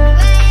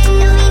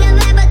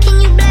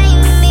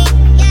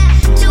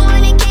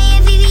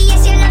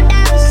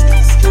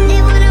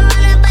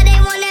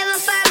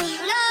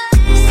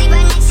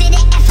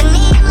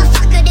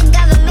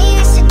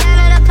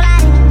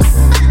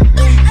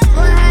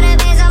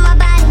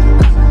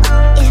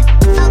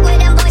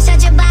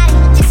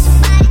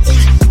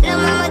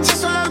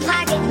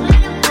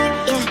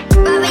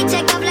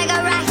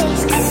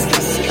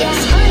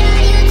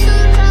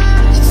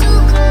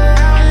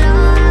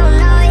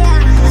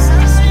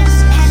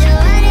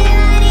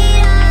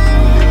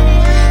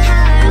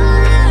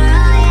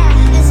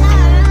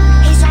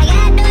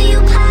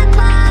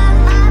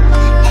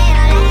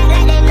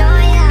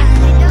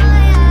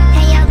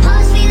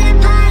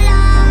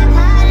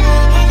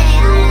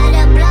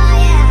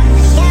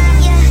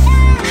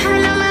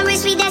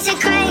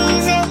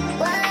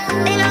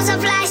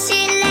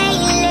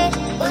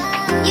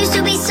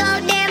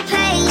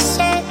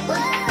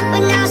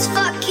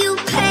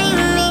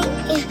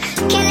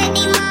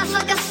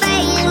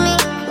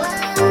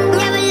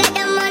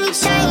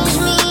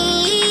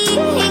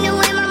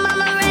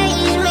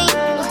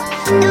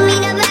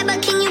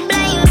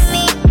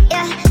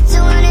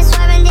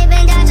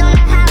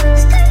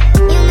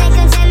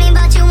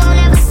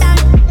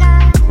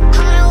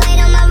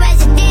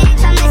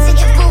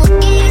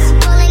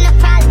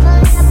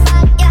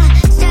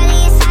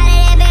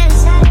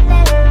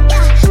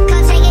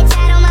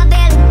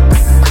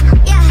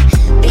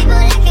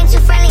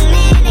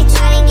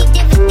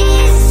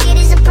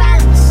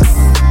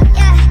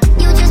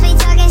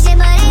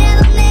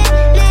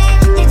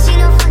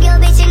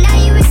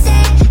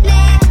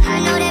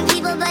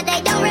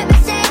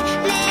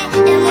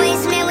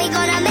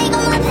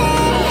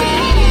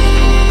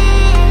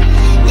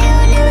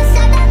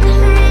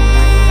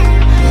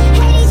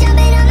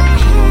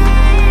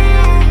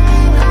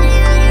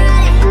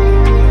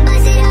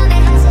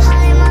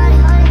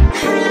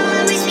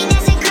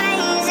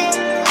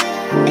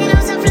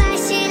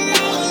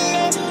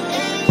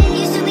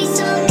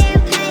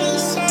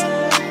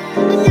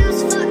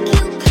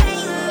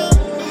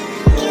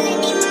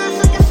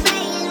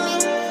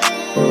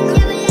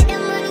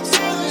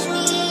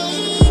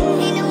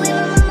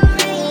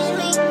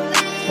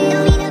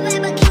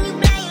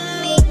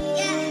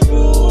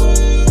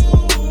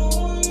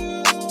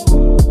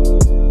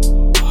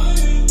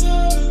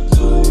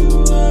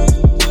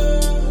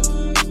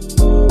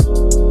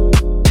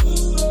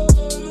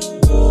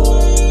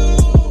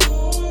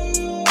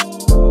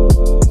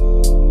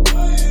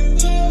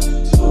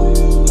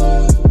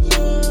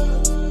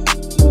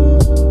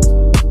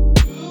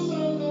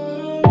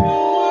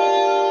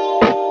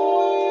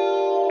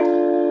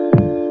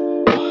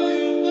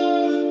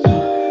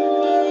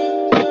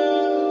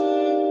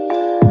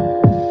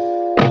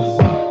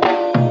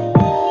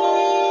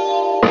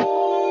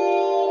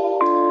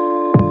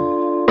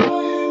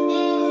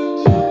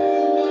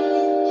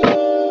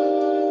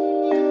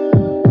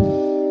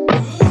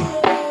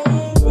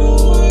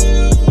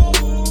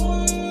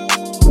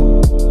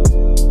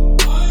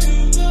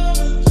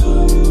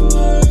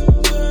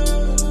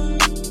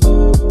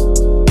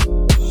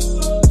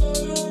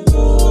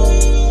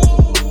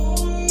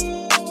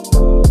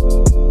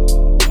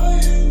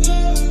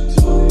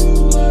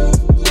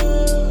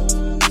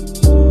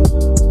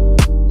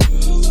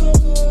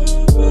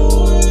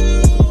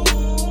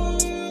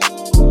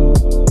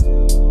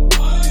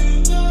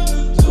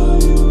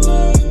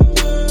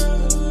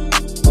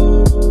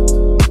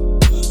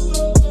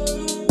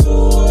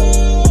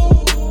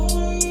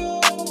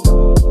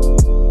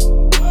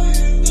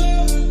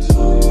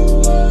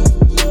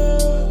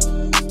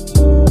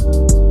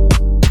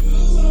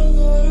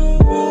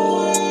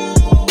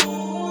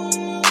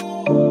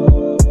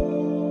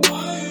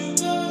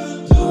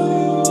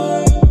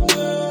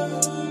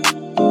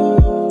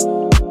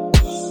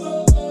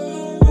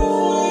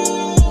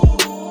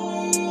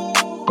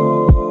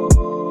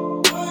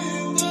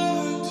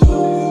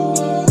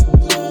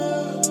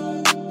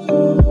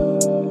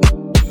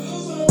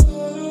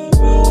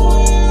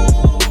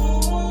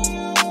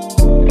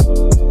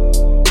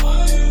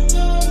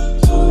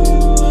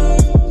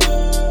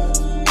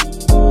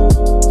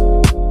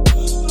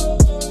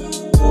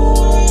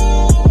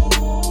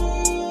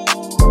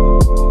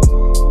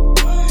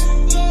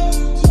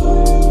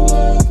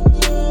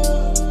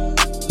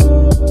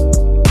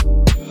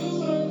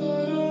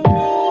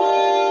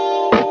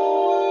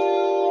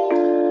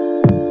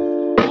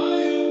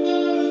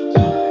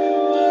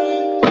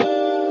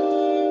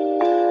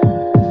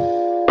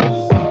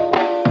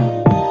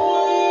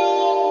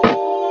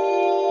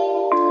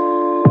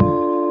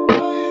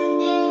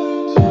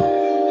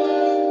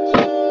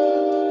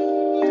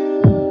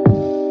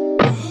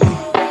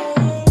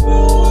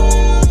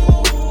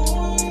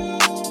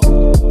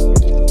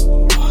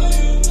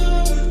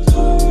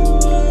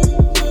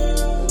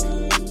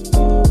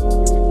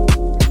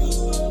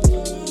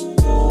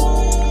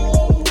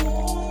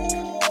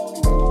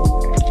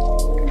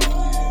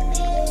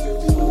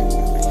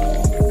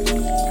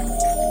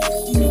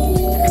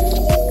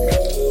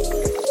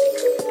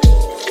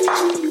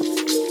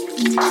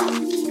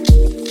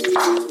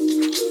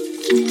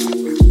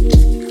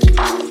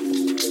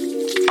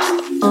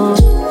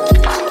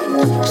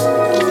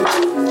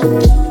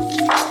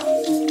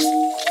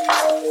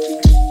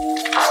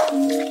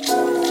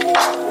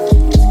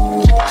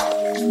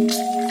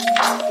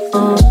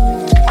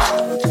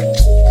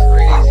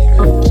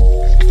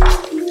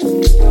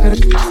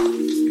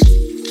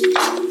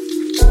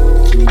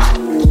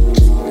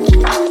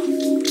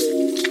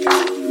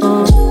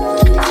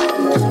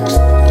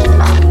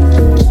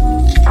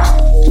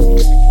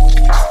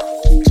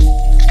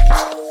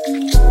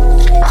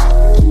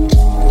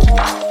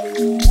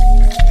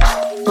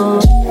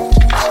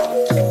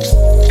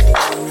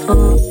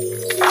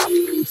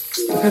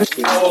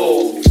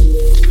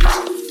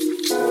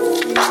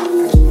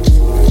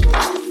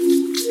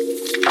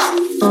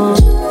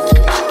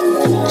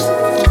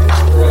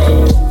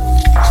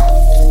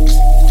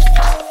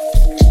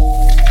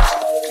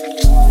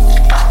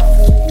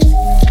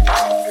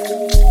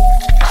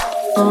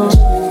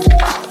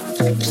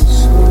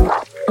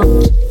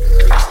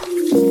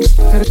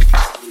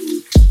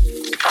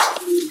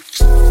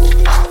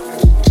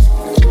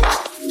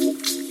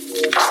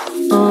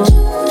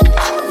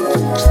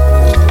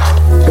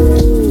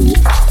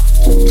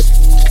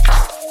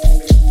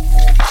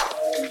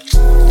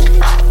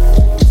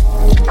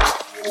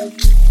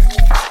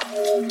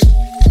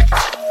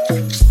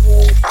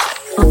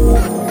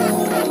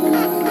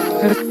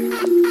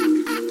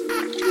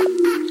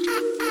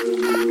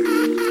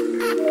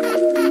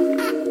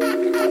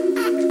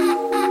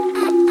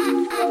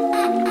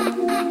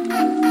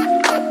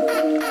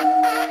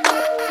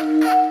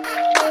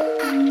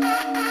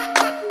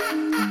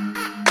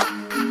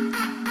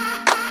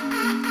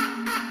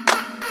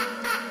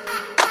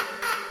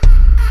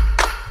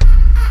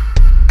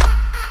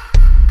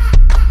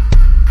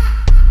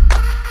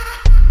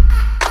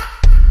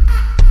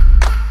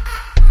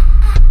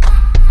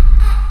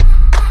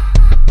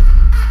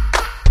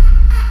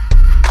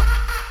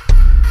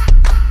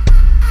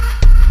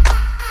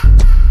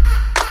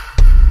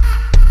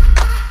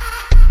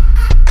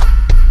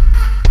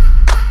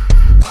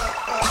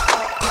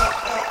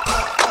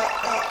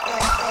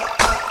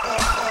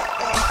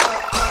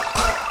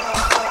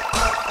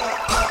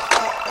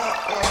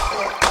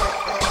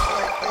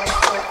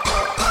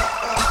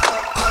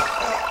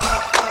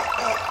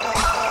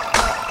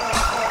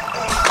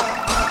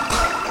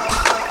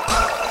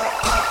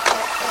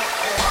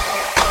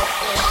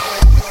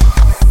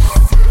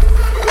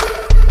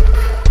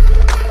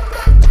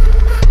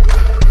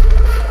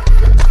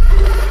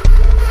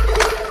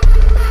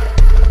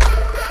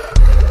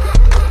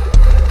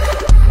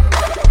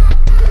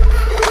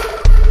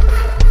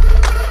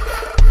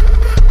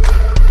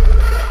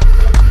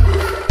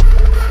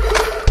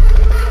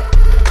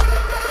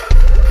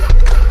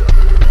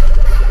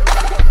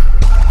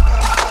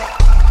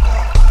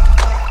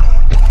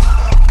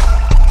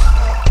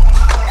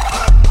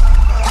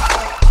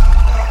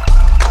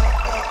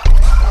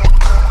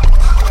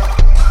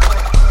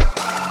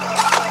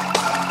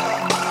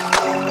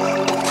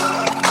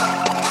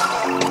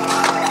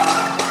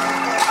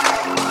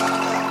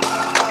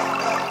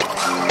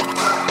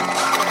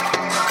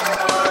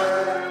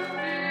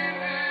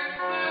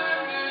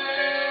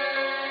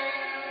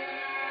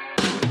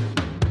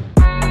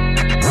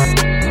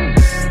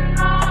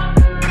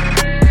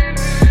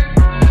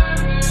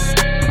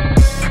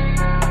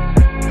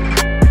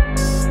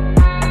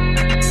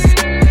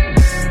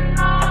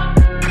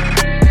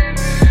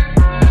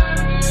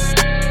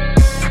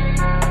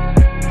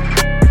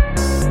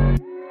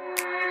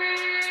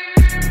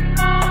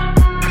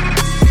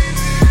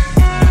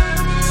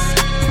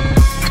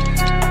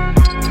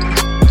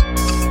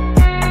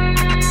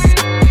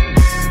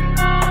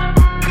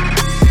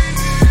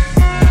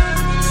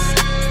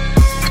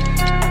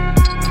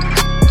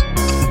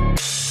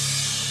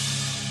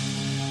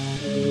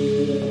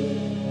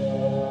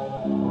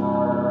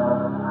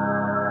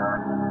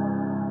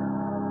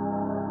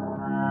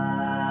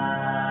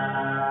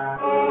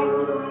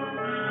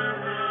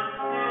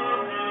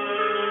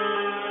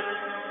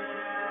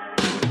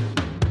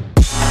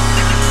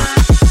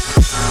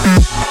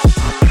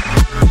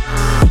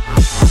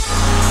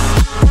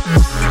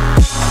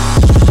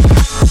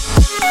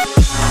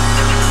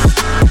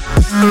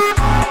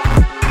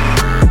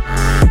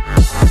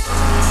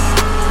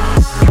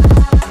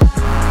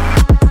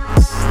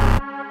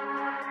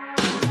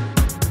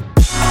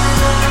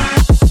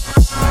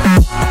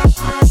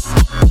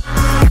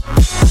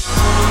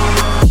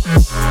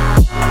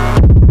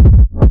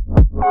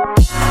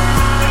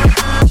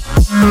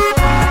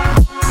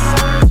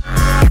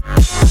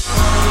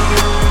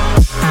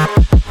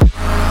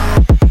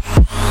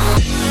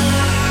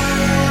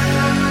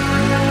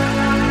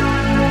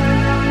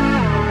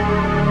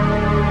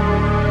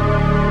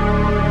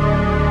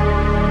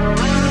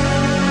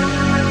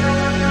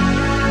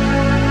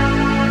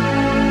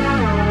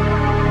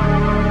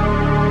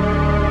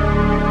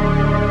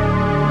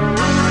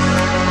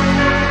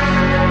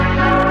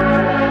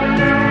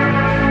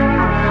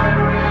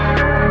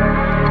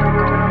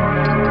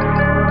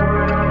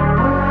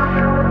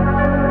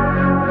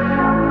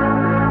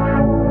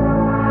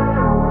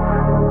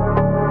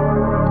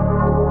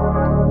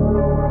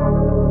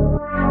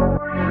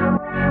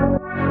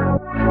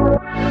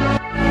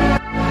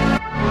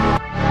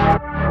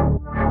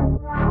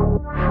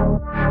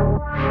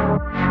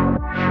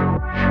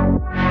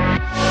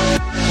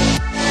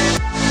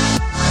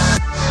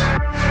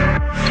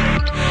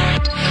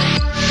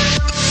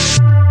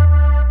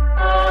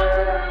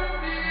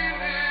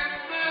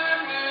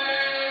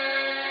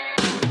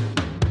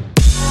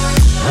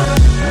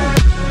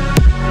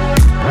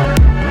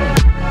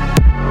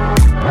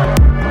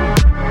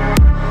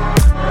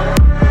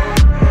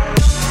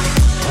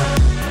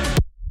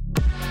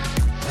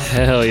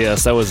Hell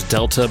yes, that was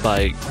Delta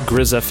by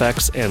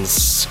GrizzFX and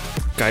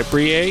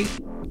Skyprie.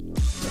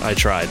 I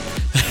tried.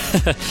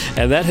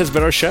 And that has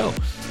been our show.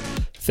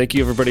 Thank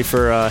you, everybody,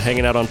 for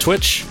hanging out on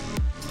Twitch.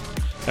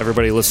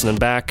 Everybody listening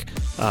back.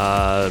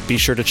 Be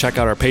sure to check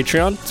out our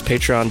Patreon. It's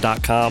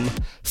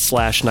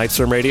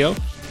patreon.com/Nightstorm Radio.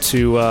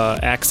 to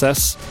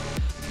access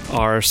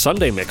our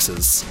Sunday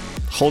mixes.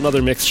 Whole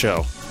nother mix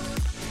show.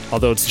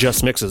 Although it's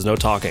just mixes, no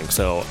talking.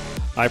 So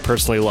I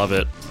personally love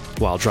it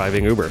while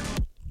driving Uber.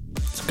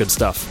 It's good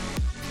stuff.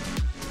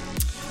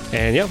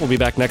 And yeah, we'll be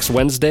back next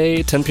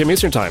Wednesday, 10 p.m.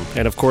 Eastern Time.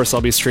 And of course,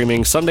 I'll be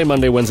streaming Sunday,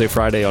 Monday, Wednesday,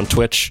 Friday on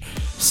Twitch.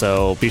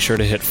 So be sure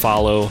to hit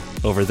follow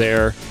over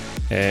there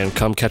and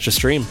come catch a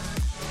stream.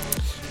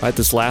 All right,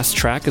 this last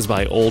track is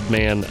by Old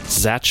Man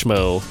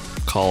Zachmo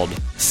called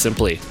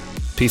Simply.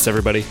 Peace,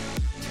 everybody.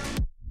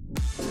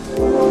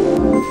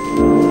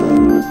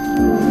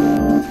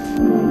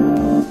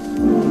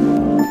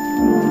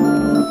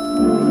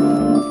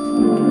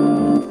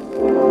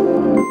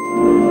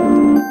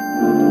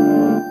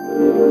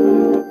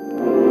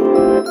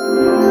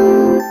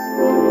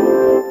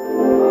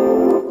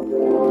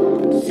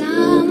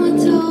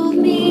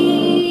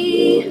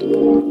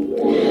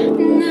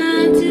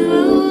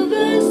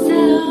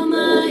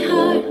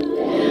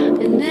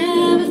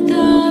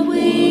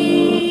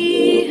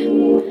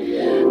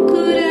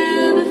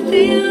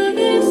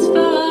 Feel